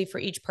uniquely for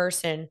each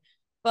person.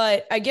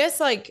 But I guess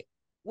like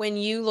when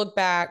you look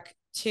back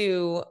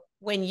to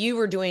when you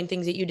were doing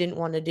things that you didn't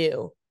want to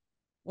do,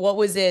 what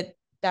was it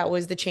that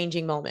was the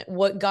changing moment?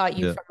 What got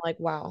you Yeah, from like,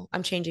 wow,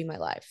 I'm changing my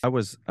life? I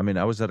was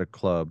at a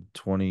club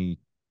 22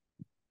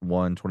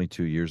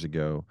 years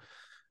ago,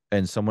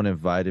 and someone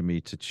invited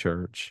me to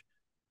church.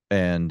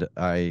 And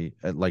I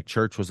like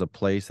church was a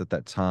place at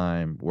that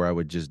time where I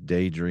would just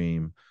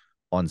daydream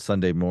on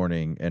Sunday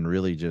morning and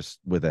really just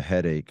with a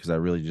headache because I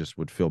really just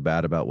would feel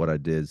bad about what I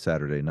did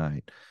Saturday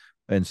night.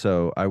 And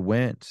so I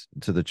went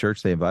to the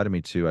church they invited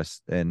me to.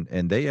 And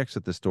they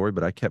exit the story,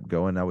 but I kept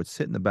going. I would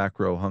sit in the back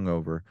row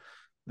hungover,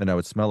 and I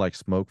would smell like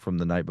smoke from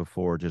the night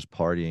before, just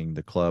partying,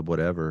 the club,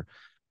 whatever.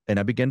 And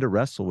I began to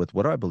wrestle with,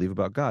 what do I believe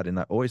about God? And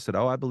I always said,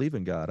 oh, I believe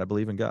in God. I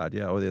believe in God.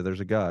 Yeah. Oh, yeah,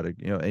 there's a God.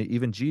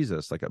 Even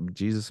Jesus, like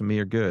Jesus and me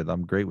are good.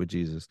 I'm great with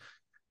Jesus.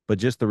 But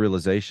just the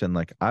realization,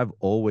 like I've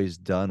always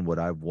done what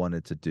I've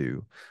wanted to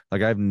do.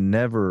 Like I've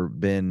never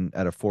been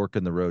at a fork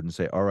in the road and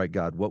say, all right,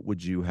 God, what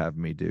would you have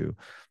me do?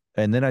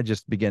 And then I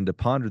just began to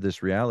ponder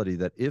this reality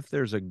that if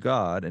there's a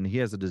God and he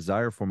has a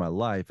desire for my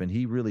life and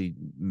he really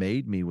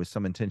made me with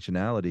some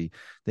intentionality,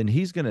 then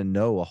he's going to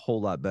know a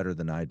whole lot better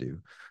than I do.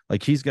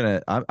 Like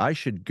I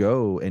should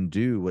go and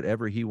do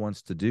whatever he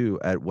wants to do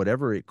at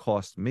whatever it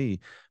costs me,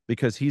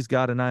 because he's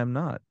God and I am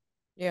not.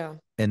 Yeah.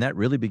 And that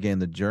really began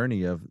the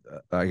journey of,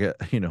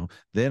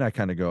 then I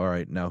kind of go, all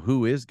right, now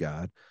who is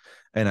God?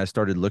 And I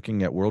started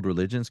looking at world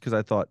religions because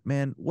I thought,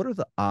 man, what are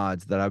the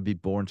odds that I'd be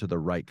born to the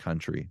right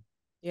country?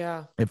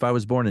 Yeah. If I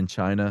was born in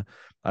China,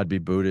 I'd be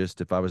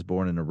Buddhist. If I was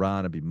born in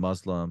Iran, I'd be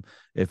Muslim.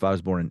 If I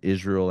was born in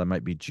Israel, I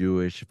might be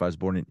Jewish. If I was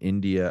born in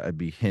India, I'd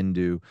be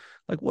Hindu.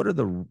 Like what are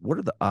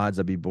the odds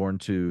I'd be born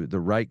to the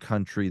right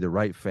country, the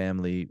right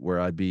family, where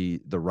I'd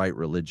be the right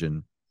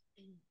religion?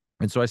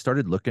 And so I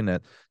started looking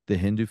at the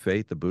Hindu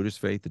faith, the Buddhist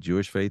faith, the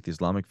Jewish faith, the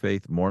Islamic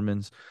faith,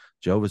 Mormons,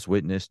 Jehovah's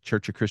Witness,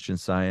 Church of Christian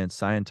Science,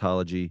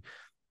 Scientology.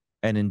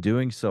 And in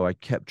doing so, I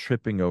kept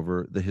tripping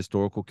over the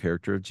historical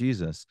character of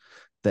Jesus,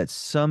 that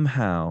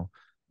somehow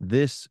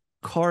this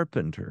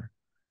carpenter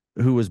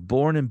who was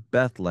born in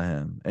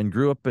Bethlehem and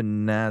grew up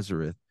in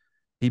Nazareth,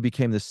 he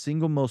became the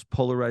single most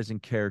polarizing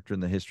character in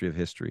the history of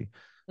history.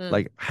 Mm.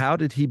 Like, how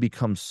did he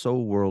become so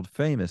world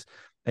famous?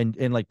 And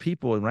like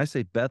people, when I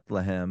say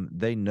Bethlehem,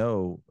 they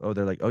know, oh,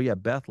 they're like, oh yeah,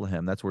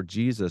 Bethlehem, that's where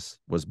Jesus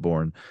was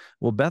born.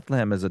 Well,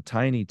 Bethlehem is a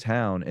tiny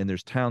town, and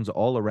there's towns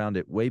all around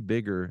it way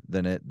bigger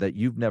than it that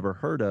you've never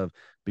heard of,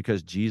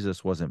 because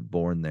Jesus wasn't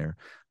born there.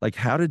 Like,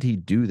 how did he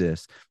do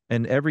this?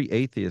 And every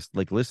atheist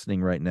like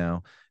listening right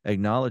now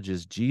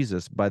acknowledges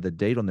Jesus by the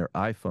date on their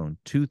iPhone,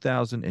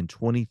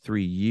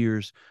 2023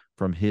 years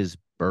from his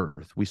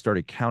birth. We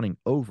started counting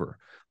over.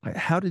 Like,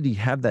 how did he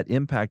have that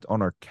impact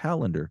on our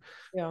calendar?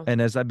 Yeah.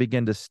 And as I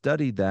began to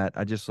study that,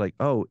 I just like,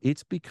 oh,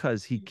 it's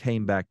because he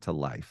came back to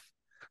life.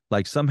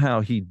 Like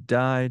somehow he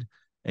died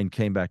and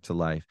came back to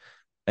life.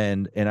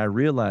 And I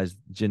realized,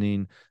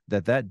 Janine,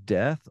 that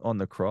death on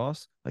the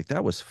cross, like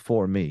that was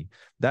for me.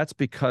 That's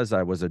because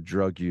I was a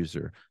drug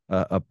user,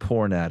 a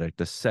porn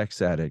addict, a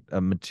sex addict, a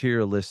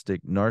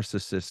materialistic,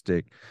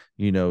 narcissistic,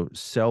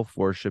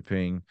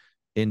 self-worshiping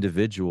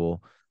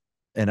individual.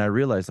 And I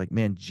realized, like,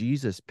 man,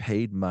 Jesus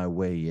paid my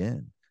way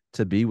in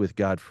to be with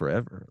God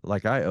forever.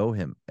 Like, I owe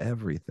him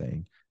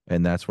everything.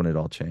 And that's when it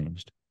all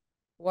changed.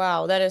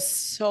 Wow, that is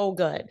so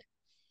good.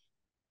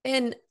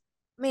 And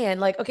man,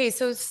 like, okay,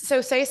 so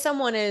say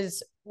someone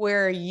is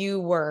where you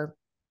were,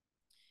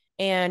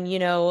 and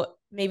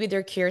maybe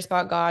they're curious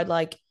about God.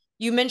 Like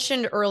you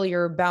mentioned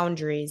earlier,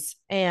 boundaries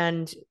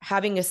and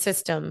having a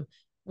system.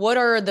 What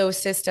are those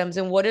systems,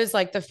 and what is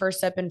like the first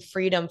step in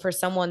freedom for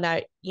someone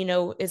that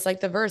is like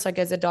the verse, like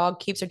as a dog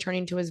keeps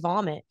returning to his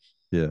vomit?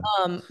 Yeah.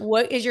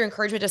 What is your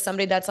encouragement to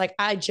somebody that's like,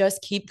 I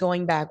just keep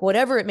going back,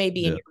 whatever it may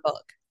be in Yeah. your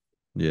book?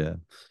 Yeah.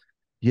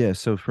 Yeah.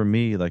 So for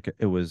me, like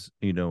it was,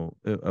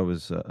 I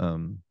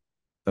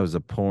was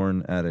a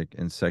porn addict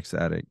and sex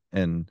addict,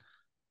 and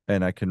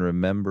I can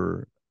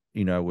remember,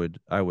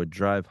 I would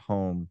drive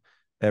home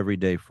every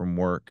day from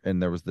work,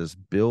 and there was this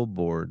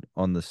billboard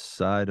on the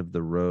side of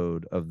the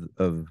road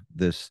of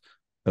this.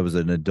 It was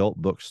an adult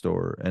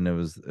bookstore, and it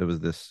was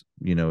this,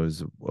 it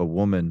was a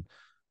woman,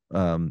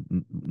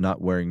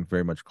 not wearing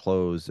very much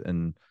clothes,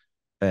 and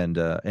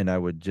I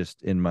would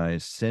just, in my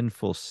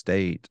sinful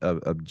state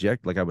of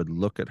object, like I would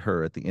look at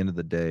her at the end of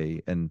the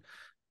day, and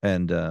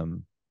and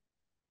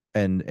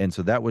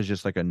so that was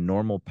just like a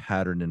normal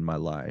pattern in my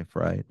life,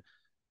 right?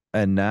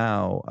 And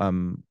now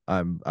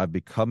I've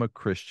become a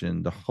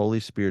Christian. The Holy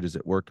Spirit is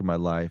at work in my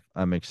life.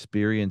 I'm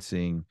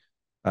experiencing,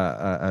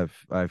 I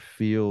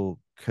feel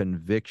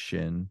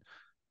conviction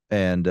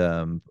and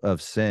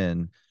of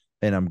sin,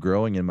 and I'm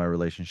growing in my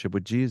relationship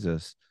with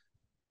Jesus.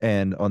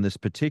 And on this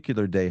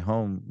particular day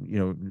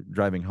home,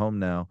 driving home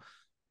now,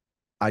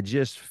 I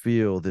just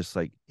feel this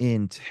like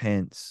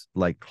intense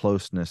like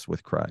closeness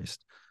with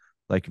Christ.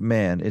 Like,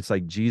 man, it's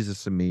like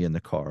Jesus and me in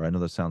the car. I know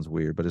that sounds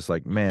weird, but it's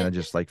like, man, I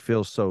just like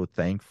feel so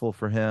thankful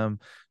for him,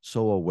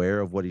 so aware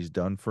of what he's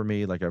done for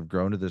me. Like I've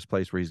grown to this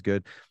place where he's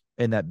good.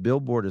 And that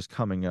billboard is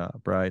coming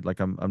up, right?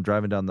 Like I'm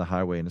driving down the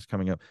highway and it's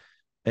coming up.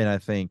 And I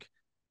think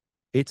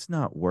it's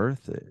not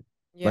worth it.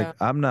 Yeah.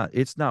 Like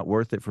it's not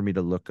worth it for me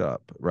to look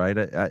up, right?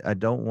 I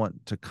don't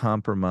want to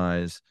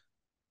compromise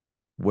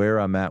where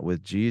I'm at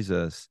with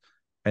Jesus.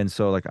 And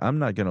so, like, I'm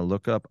not going to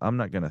look up. I'm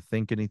not going to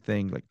think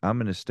anything. Like, I'm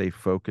going to stay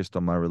focused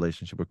on my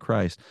relationship with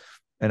Christ.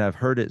 And I've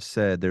heard it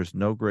said there's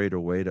no greater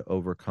way to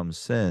overcome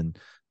sin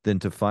than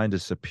to find a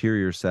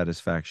superior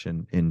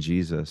satisfaction in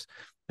Jesus.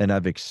 And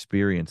I've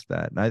experienced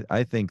that. And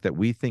I think that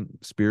we think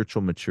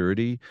spiritual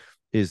maturity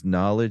is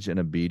knowledge and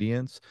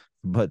obedience,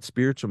 but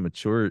spiritual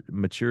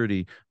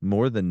maturity,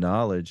 more than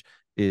knowledge,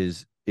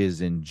 is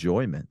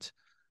enjoyment.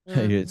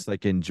 Mm, It's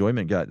like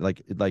enjoyment, God,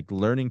 like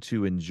learning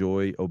to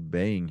enjoy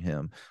obeying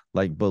him,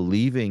 like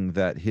believing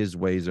that his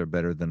ways are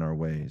better than our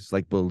ways,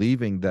 like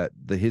believing that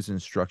his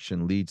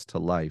instruction leads to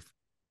life.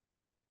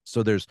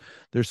 So there's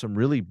some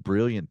really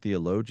brilliant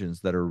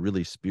theologians that are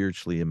really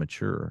spiritually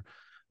immature.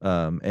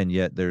 And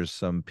yet there's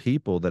some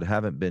people that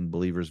haven't been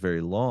believers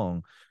very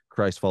long,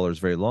 Christ followers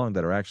very long,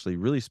 that are actually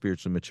really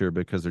spiritually mature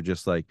because they're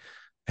just like,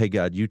 hey,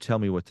 God, you tell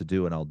me what to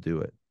do and I'll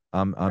do it.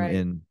 I'm right.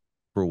 in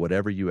for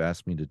whatever you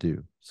ask me to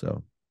do.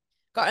 So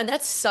God, and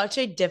that's such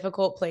a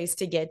difficult place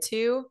to get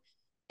to.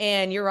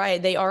 And you're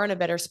right, they are in a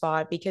better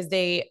spot because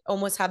they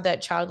almost have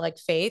that childlike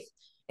faith.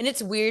 And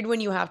it's weird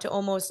when you have to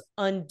almost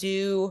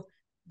undo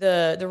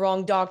the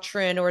wrong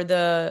doctrine or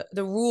the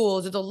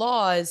rules or the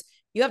laws.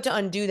 You have to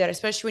undo that,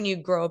 especially when you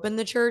grow up in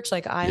the church,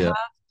 like I have. yeah. Um,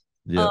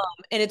 Yep.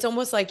 and it's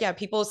almost like, yeah,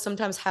 people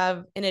sometimes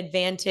have an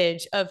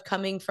advantage of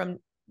coming from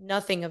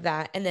nothing of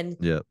that and then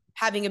Yep.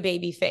 having a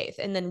baby faith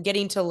and then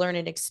getting to learn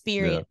and Yeah.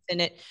 experience.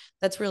 And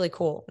that's really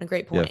cool and a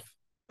great Yeah. point.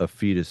 A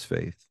fetus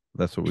faith.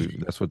 That's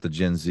what the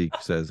Gen Z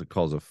says. It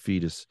calls a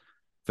fetus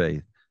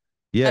faith.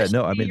 That Yeah. should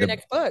No, I be mean your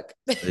next book.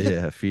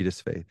 yeah,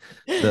 fetus faith.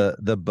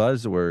 The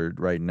buzzword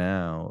right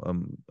now,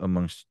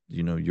 amongst,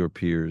 your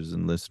peers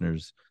and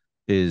listeners,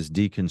 is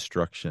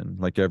deconstruction.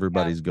 Like Yeah.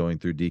 everybody's going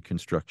through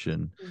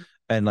deconstruction.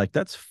 And like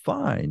that's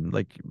fine.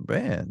 Like,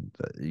 man,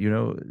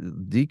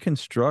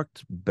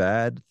 deconstruct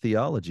bad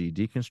theology,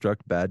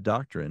 deconstruct bad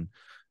doctrine,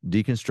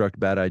 deconstruct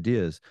bad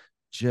ideas.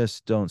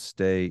 Just don't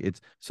stay. It's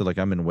so like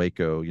I'm in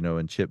Waco,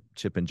 and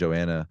Chip and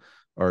Joanna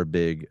are a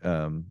big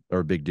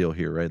deal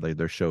here, right? Like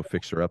their show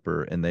Fixer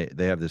Upper, and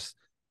they have this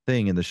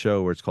thing in the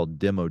show where it's called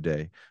demo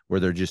day, where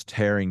they're just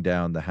tearing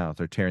down the house,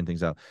 they're tearing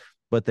things out.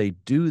 But they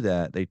do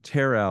that, they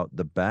tear out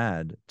the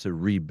bad to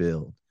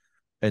rebuild.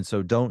 And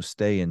so don't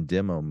stay in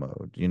demo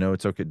mode.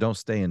 It's okay. Don't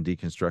stay in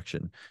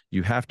deconstruction.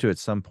 You have to at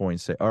some point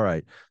say, all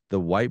right,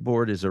 the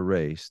whiteboard is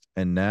erased.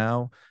 And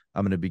now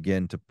I'm going to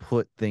begin to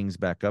put things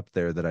back up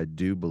there that I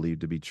do believe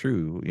to be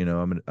true.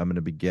 I'm going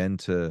to begin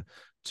to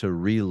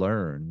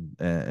relearn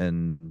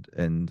and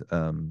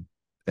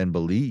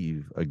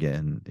believe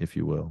again, if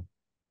you will.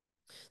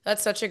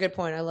 That's such a good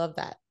point. I love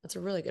that. That's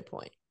a really good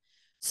point.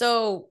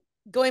 So,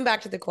 going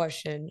back to the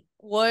question,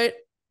 what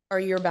are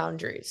your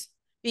boundaries?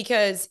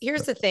 Because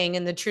here's the thing,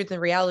 and the truth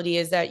and reality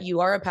is that you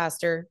are a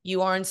pastor,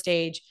 you are on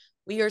stage,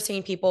 we are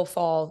seeing people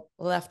fall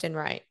left and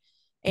right.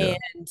 Yeah.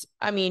 And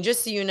I mean,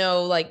 just so you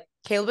know, like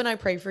Caleb and I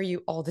pray for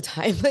you all the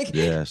time. Like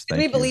Yes. we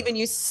Thank you. believe in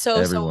you so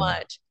Everyone,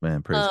 much.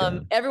 man, praise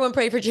God. Everyone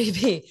pray for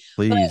JP.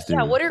 But Please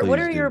yeah, do. what Please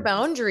are your do.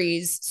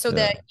 boundaries so Yeah.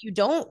 that you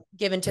don't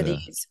give into Yeah.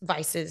 these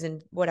vices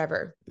and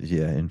whatever?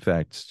 Yeah. In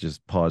fact,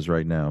 just pause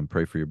right now and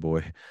pray for your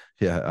boy.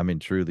 Yeah. I mean,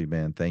 truly,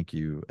 man, thank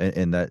you.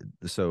 And that,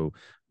 so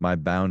my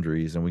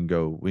boundaries, and we can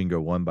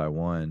go one by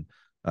one.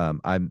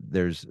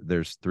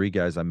 There's three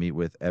guys I meet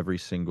with every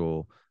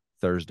single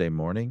Thursday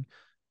morning.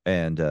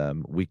 And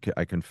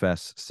I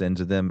confess sin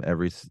to them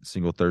every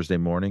single Thursday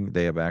morning.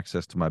 They have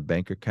access to my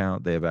bank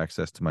account. They have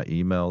access to my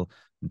email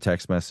and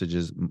text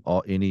messages.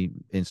 Any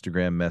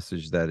Instagram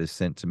message that is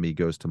sent to me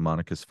goes to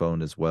Monica's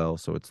phone as well.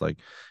 So it's like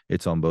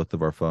it's on both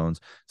of our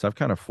phones. So I've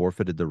kind of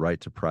forfeited the right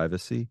to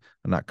privacy.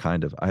 Not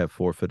kind of. I have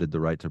forfeited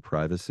the right to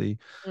privacy.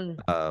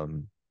 Mm.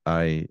 Um,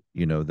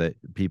 that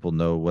people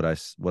know what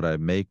I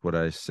make, what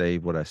I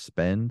save, what I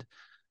spend.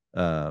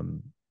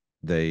 um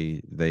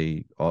they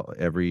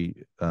every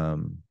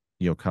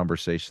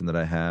conversation that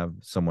I have,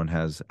 someone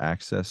has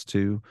access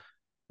to.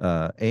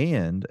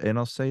 And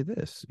I'll say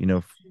this,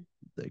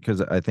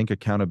 because I think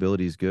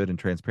accountability is good and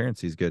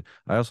transparency is good.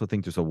 I also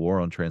think there's a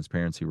war on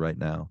transparency right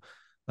now,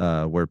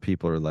 where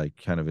people are like,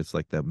 kind of, it's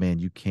like that, man,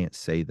 you can't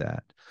say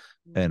that.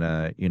 And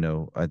I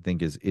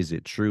think, is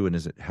it true and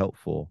is it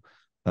helpful?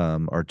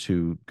 Are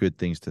two good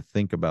things to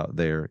think about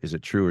there. Is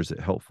it true or is it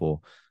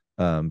helpful?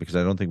 Because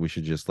I don't think we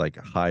should just like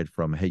hide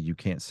from, hey, you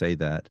can't say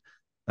that,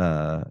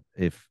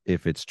 if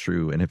it's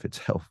true and if it's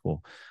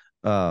helpful.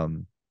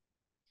 Um,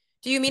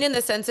 Do you mean in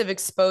the sense of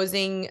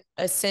exposing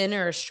a sin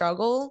or a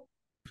struggle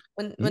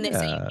when they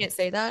say you yeah, can't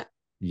say that?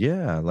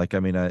 yeah. Like, I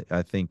mean,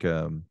 I think,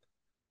 yeah,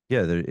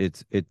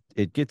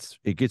 it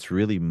gets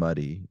really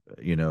muddy,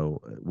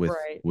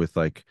 Right. with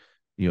like,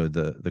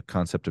 the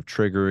concept of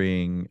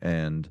triggering.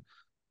 And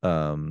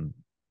um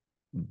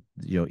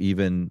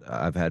even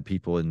I've had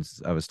people, and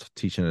I was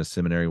teaching at a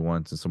seminary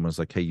once, and someone's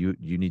like, hey, you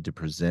need to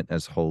present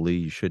as holy,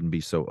 you shouldn't be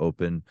so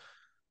open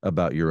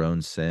about your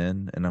own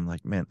sin. And I'm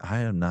like, man, I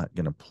am not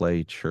going to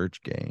play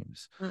church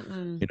games.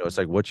 Mm-mm. It's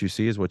like what you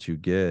see is what you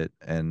get.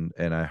 And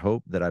I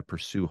hope that I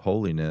pursue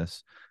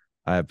holiness.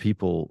 I have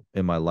people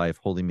in my life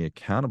holding me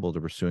accountable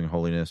to pursuing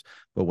holiness.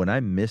 But when I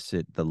miss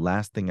it, the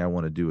last thing I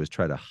want to do is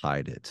try to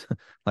hide it.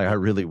 Like, I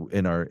really,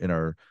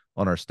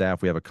 on our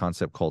staff, we have a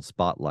concept called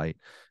spotlight.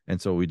 And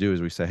so what we do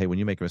is we say, hey, when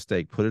you make a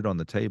mistake, put it on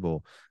the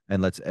table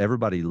and let's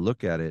everybody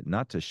look at it,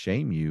 not to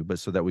shame you, but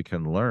so that we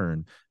can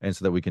learn, and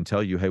so that we can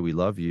tell you, hey, we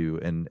love you.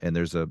 And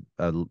there's a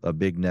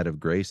big net of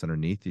grace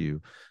underneath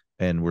you.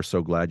 And we're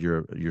so glad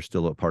you're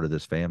still a part of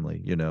this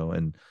family,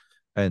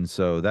 and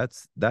so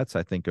that's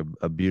I think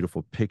a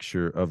beautiful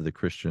picture of the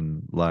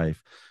Christian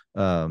life.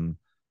 um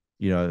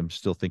I'm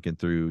still thinking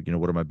through,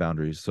 what are my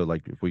boundaries. So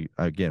like, if we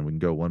can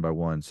go one by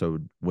one. So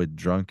with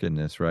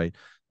drunkenness, right?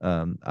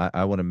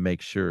 I want to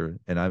make sure,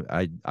 and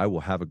I will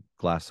have a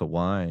glass of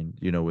wine,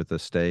 with a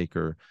steak,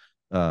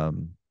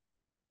 um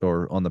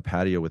or on the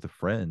patio with a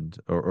friend,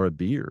 or a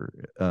beer.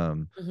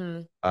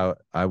 Mm-hmm.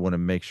 I want to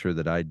make sure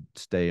that I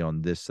stay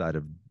on this side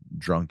of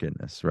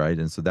drunkenness, right?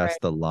 And so that's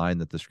Right. the line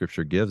that the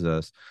scripture gives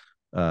us.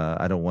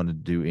 I don't want to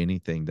do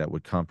anything that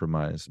would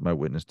compromise my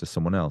witness to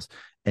someone else.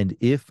 And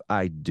if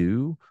I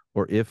do,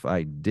 or if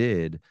I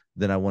did,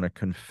 then I want to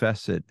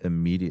confess it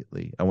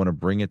immediately. I want to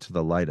bring it to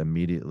the light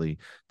immediately,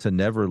 to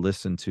never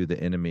listen to the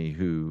enemy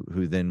who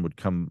then would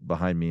come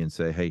behind me and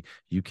say, hey,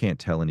 you can't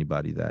tell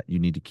anybody that. You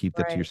need to keep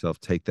that to Right. yourself.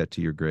 Take that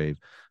to your grave.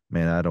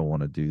 Man, I don't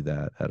want to do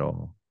that at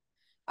all.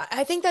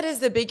 I think that is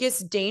the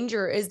biggest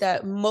danger is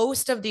that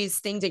most of these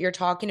things that you're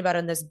talking about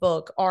in this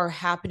book are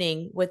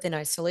happening within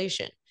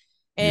isolation.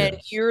 And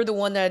Yes. you're the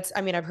one that's,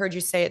 I mean, I've heard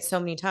you say it so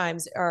many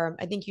times.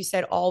 I think you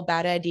said all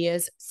bad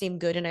ideas seem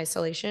good in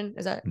isolation.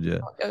 Is that Yeah.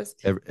 how it goes?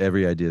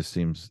 Every idea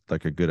seems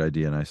like a good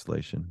idea in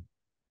isolation.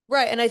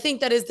 Right. And I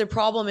think that is the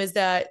problem is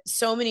that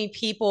so many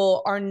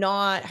people are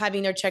not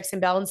having their checks and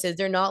balances.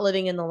 They're not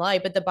living in the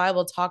light, but the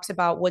Bible talks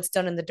about what's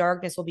done in the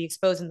darkness will be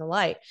exposed in the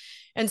light.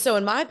 And so,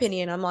 in my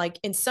opinion, I'm like,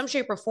 in some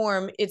shape or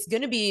form, it's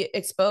going to be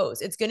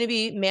exposed. It's going to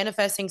be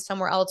manifesting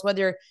somewhere else,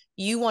 whether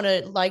you want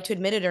to like to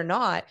admit it or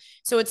not.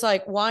 So, it's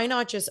like, why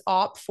not just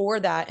opt for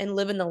that and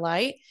live in the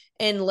light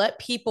and let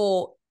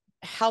people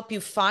help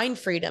you find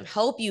freedom,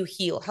 help you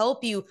heal,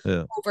 help you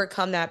Yeah.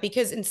 overcome that?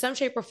 Because in some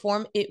shape or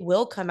form, it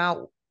will come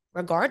out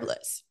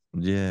regardless.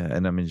 Yeah.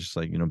 And I mean, just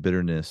like,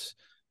 bitterness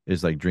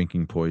is like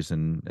drinking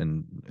poison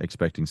and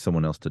expecting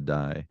someone else to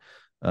die.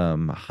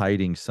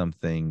 Hiding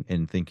something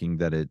and thinking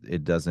that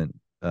it doesn't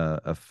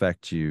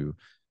affect you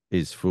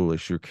is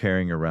foolish. You're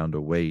carrying around a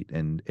weight,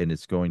 and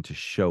it's going to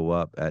show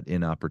up at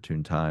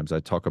inopportune times. I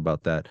talk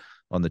about that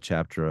on the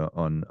chapter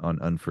on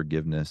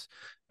unforgiveness.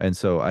 And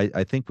so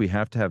I think we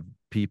have to have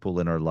people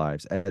in our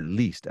lives, at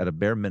least at a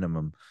bare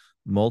minimum,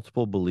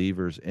 multiple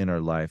believers in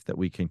our life that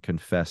we can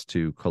confess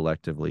to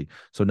collectively.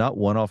 So not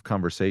one-off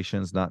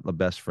conversations, not a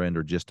best friend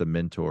or just a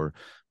mentor,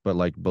 but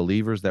like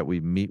believers that we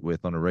meet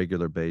with on a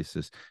regular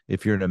basis.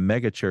 If you're in a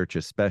mega church,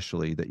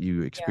 especially, that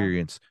you Yeah.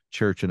 experience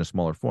church in a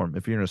smaller form.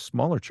 If you're in a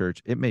smaller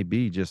church, it may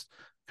be just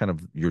kind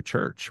of your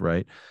church,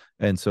 right?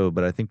 And so,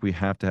 but I think we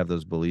have to have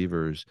those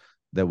believers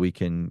that we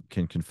can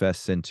confess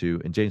sin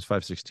to. And James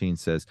 5:16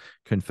 says,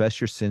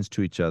 confess your sins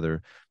to each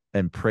other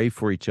and pray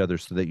for each other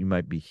so that you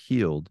might be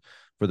healed.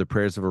 For the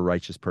prayers of a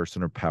righteous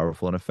person are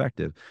powerful and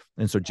effective.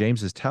 And so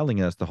James is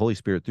telling us, the Holy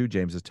Spirit through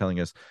James is telling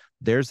us,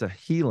 there's a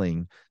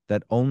healing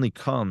that only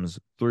comes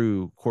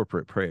through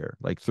corporate prayer,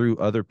 like through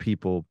other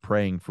people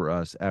praying for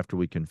us after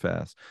we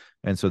confess.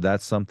 And so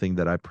that's something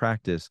that I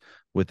practice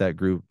with that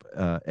group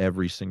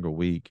every single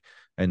week.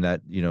 And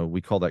that,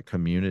 we call that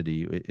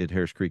community at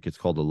Harris Creek. It's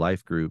called a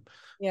life group,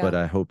 but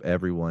Yeah. I hope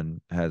everyone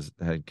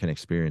can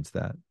experience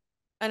that.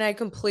 And I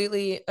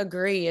completely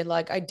agree. And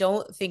like, I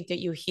don't think that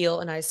you heal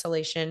in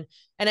isolation.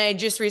 And I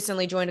just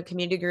recently joined a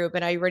community group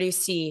and I already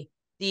see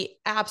the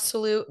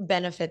absolute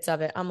benefits of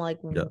it. I'm like,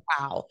 Yeah.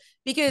 wow.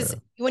 Because Yeah.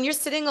 when you're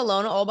sitting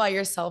alone all by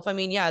yourself, I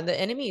mean, yeah, the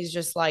enemy is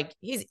just like,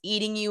 he's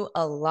eating you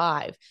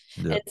alive.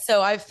 Yeah. And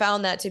so I've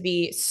found that to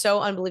be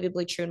so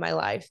unbelievably true in my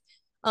life.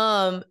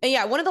 And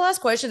yeah, one of the last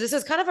questions, this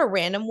is kind of a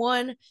random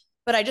one,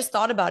 but I just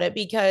thought about it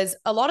because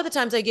a lot of the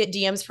times I get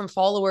DMs from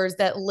followers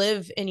that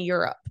live in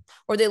Europe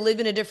or they live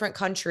in a different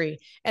country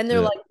and they're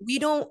Yeah. like, we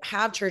don't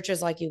have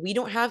churches like you, we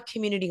don't have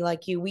community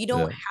like you, we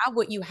don't Yeah. have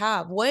what you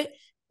have. What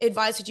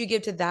advice would you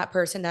give to that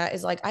person that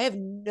is like, I have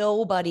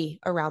nobody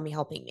around me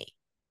helping me?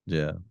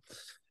 Yeah.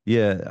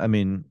 Yeah, I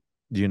mean,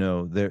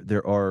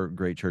 there are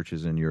great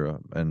churches in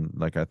Europe, and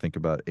like I think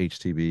about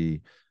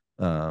HTB,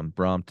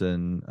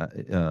 Brompton.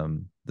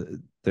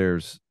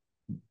 There's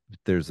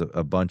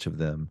a bunch of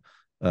them,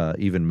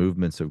 even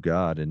movements of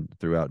God and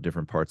throughout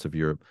different parts of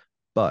Europe.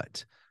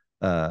 But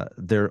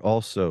they're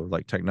also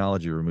like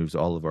technology removes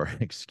all of our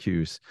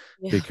excuse,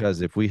 Yeah.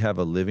 because if we have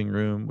a living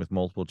room with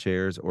multiple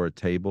chairs or a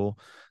table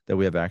that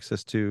we have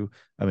access to,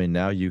 I mean,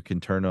 now you can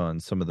turn on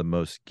some of the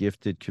most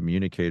gifted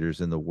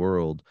communicators in the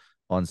world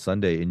on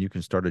Sunday and you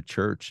can start a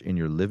church in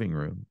your living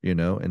room.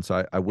 And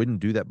so I wouldn't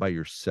do that by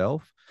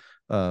yourself.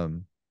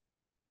 Um,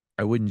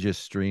 I wouldn't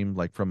just stream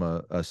like from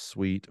a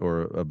suite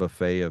or a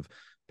buffet of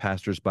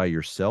pastors by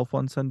yourself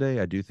on Sunday.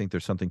 I do think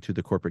there's something to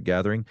the corporate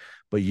gathering,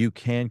 but you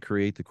can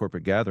create the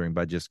corporate gathering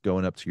by just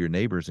going up to your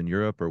neighbors in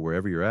Europe or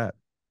wherever you're at.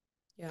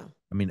 Yeah.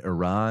 I mean,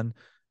 Iran,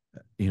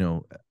 you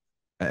know,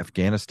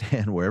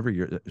 Afghanistan, wherever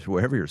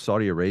you're,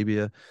 Saudi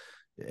Arabia,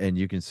 and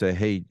you can say,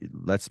 hey,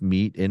 let's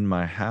meet in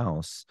my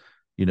house,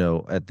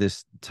 at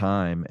this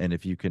time. And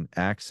if you can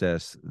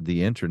access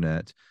the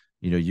internet,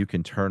 you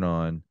can turn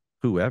on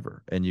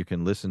whoever and you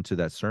can listen to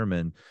that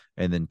sermon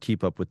and then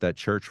keep up with that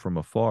church from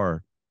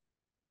afar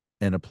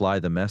and apply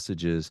the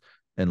messages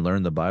and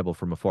learn the Bible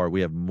from afar.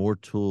 We have more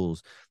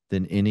tools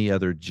than any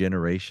other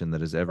generation that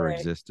has ever Right.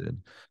 existed.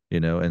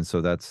 And so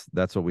that's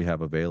what we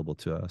have available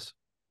to us.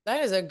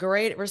 That is a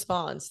great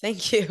response.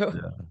 Thank you.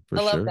 Yeah, for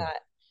I love sure.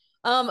 that.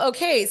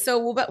 Okay,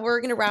 so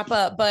we're gonna wrap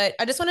up, but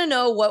I just want to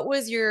know what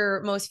was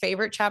your most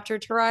favorite chapter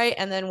to write,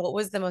 and then what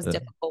was the most Yeah.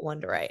 difficult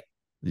one to write?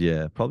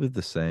 Yeah, probably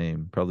the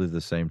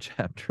same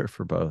chapter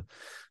for both.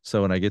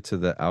 So when I get to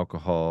the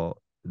alcohol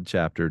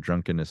chapter,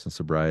 drunkenness and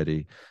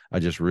sobriety, I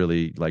just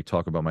really like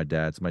talk about my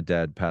dad. So my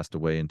dad passed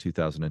away in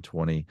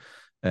 2020.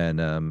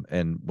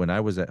 And when I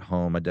was at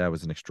home, my dad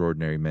was an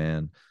extraordinary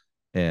man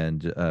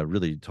and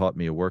really taught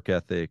me a work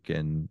ethic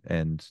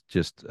and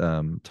just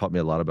taught me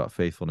a lot about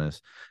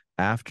faithfulness.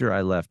 After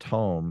I left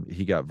home,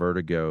 he got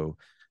vertigo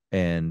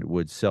and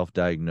would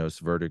self-diagnose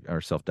vertigo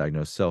or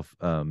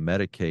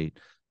self-medicate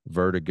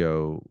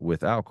vertigo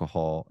with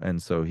alcohol.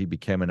 And so he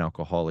became an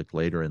alcoholic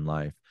later in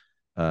life.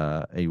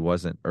 He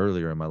wasn't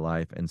earlier in my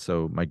life. And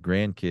so my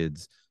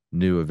grandkids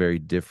knew a very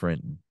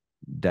different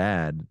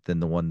dad than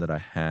the one that I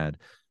had.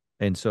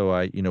 And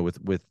so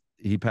with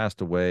he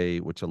passed away,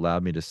 which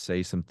allowed me to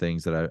say some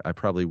things that I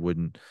probably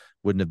wouldn't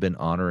have been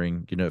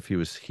honoring, if he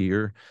was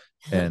here.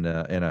 And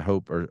I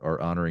hope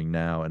are honoring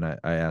now. And I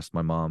asked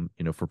my mom,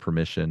 for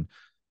permission,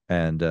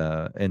 and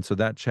so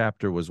that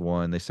chapter was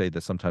one. They say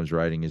that sometimes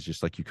writing is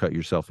just like you cut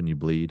yourself and you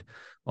bleed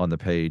on the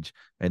page,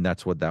 and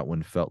that's what that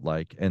one felt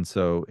like. And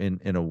so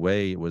in a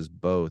way, it was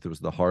both. It was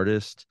the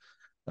hardest.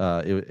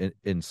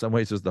 In some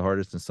ways, it was the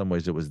hardest. In some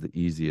ways, it was the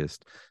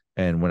easiest.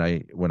 And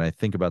when I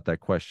think about that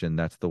question,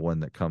 that's the one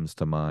that comes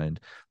to mind.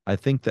 I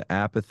think the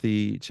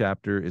apathy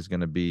chapter is going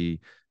to be,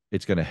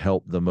 it's going to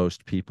help the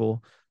most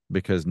people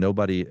because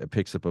nobody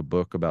picks up a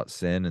book about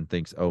sin and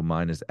thinks, oh,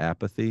 mine is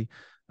apathy.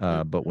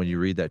 But when you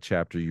read that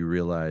chapter, you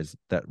realize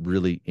that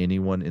really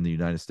anyone in the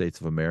United States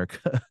of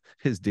America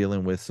is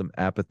dealing with some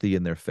apathy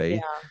in their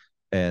faith,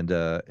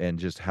 Yeah, and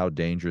just how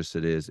dangerous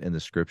it is in the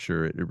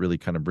scripture. It really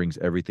kind of brings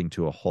everything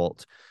to a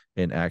halt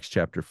in Acts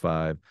chapter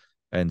 5.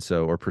 And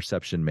so, or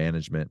perception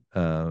management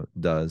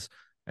does.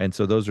 And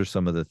so those are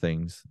some of the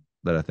things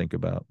that I think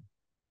about.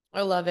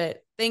 I love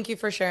it. Thank you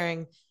for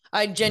sharing.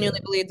 I genuinely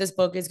Yeah. believe this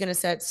book is going to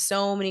set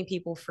so many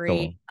people Come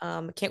free.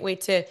 on. Can't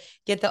wait to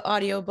get the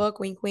audio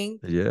book. Wink,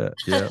 wink. Yeah.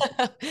 Yeah.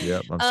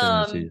 Yeah. I'm sending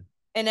it to um, you.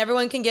 And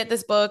everyone can get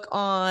this book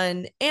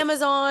on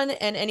Amazon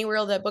and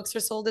anywhere that books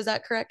are sold. Is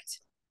that correct?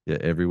 Yeah,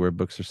 everywhere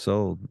books are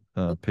sold,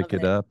 Love pick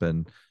it it. up,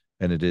 and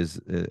it is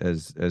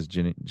as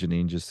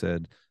Janine just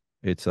said,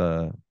 it's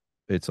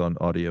it's on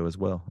audio as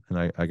well,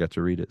 and I got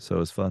to read it, so it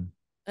was fun.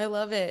 I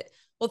love it.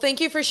 Well, thank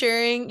you for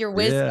sharing your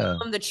wisdom,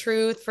 Yeah, the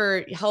truth,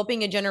 for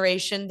helping a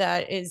generation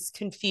that is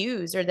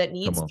confused or that come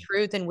needs on.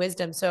 truth and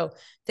wisdom. So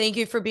thank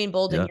you for being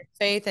bold in Yeah, your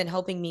faith and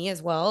helping me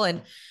as well.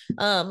 And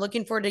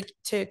looking forward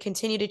to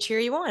continue to cheer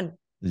you on.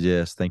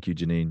 yes, thank you,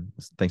 Janine.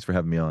 Thanks for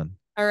having me on.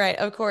 All right,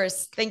 of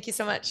course. Thank you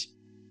so much.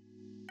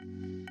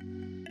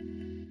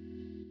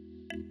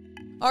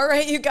 All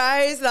right, you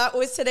guys, that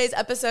was today's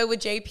episode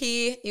with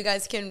JP. You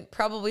guys can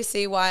probably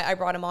see why I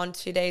brought him on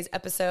today's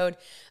episode.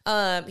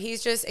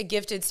 He's just a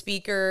gifted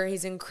speaker.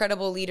 He's an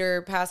incredible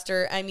leader,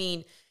 pastor. I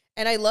mean,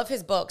 and I love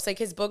his books. Like,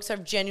 his books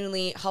have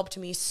genuinely helped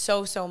me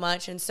so, so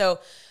much. And so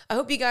I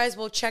hope you guys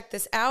will check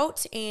this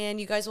out and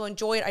you guys will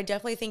enjoy it. I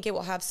definitely think it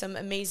will have some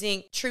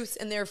amazing truths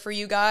in there for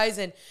you guys.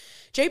 And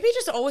JP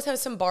just always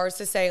has some bars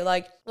to say.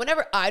 Like,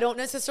 whenever I don't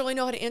necessarily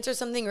know how to answer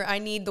something or I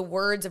need the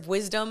words of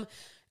wisdom,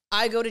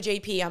 I go to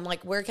JP. I'm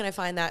like, where can I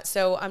find that?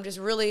 So I'm just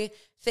really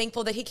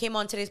thankful that he came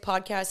on today's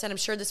podcast, and I'm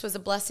sure this was a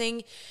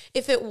blessing.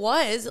 If it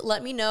was,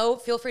 let me know.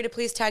 Feel free to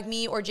please tag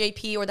me or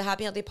JP or the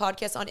Happy Healthy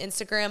Podcast on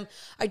Instagram.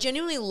 I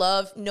genuinely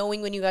love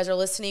knowing when you guys are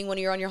listening, when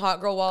you're on your hot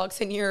girl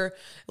walks and you're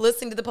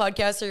listening to the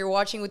podcast or you're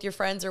watching with your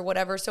friends or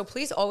whatever. So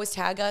please always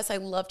tag us. I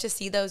love to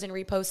see those and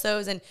repost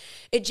those, and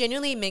it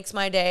genuinely makes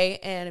my day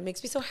and it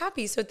makes me so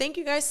happy. So thank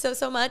you guys so,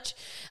 so much.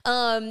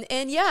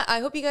 And yeah,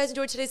 I hope you guys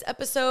enjoyed today's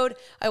episode.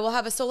 I will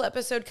have a solo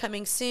episode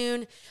coming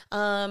soon.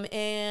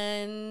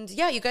 And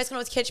yeah, you guys can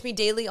always catch me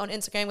daily on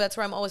Instagram. That's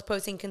where I'm always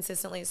posting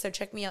consistently. So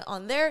check me out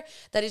on there.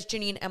 That is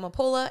Janine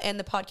Amapola. And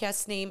the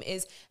podcast's name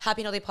is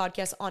Happy and Healthy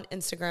Podcast on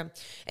Instagram.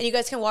 And you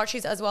guys can watch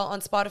these as well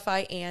on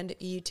Spotify and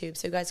YouTube.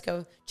 So you guys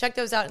go check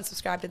those out and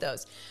subscribe to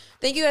those.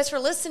 Thank you guys for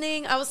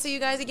listening. I will see you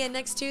guys again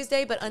next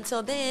Tuesday. But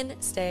until then,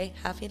 stay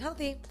happy and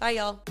healthy. Bye,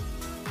 y'all.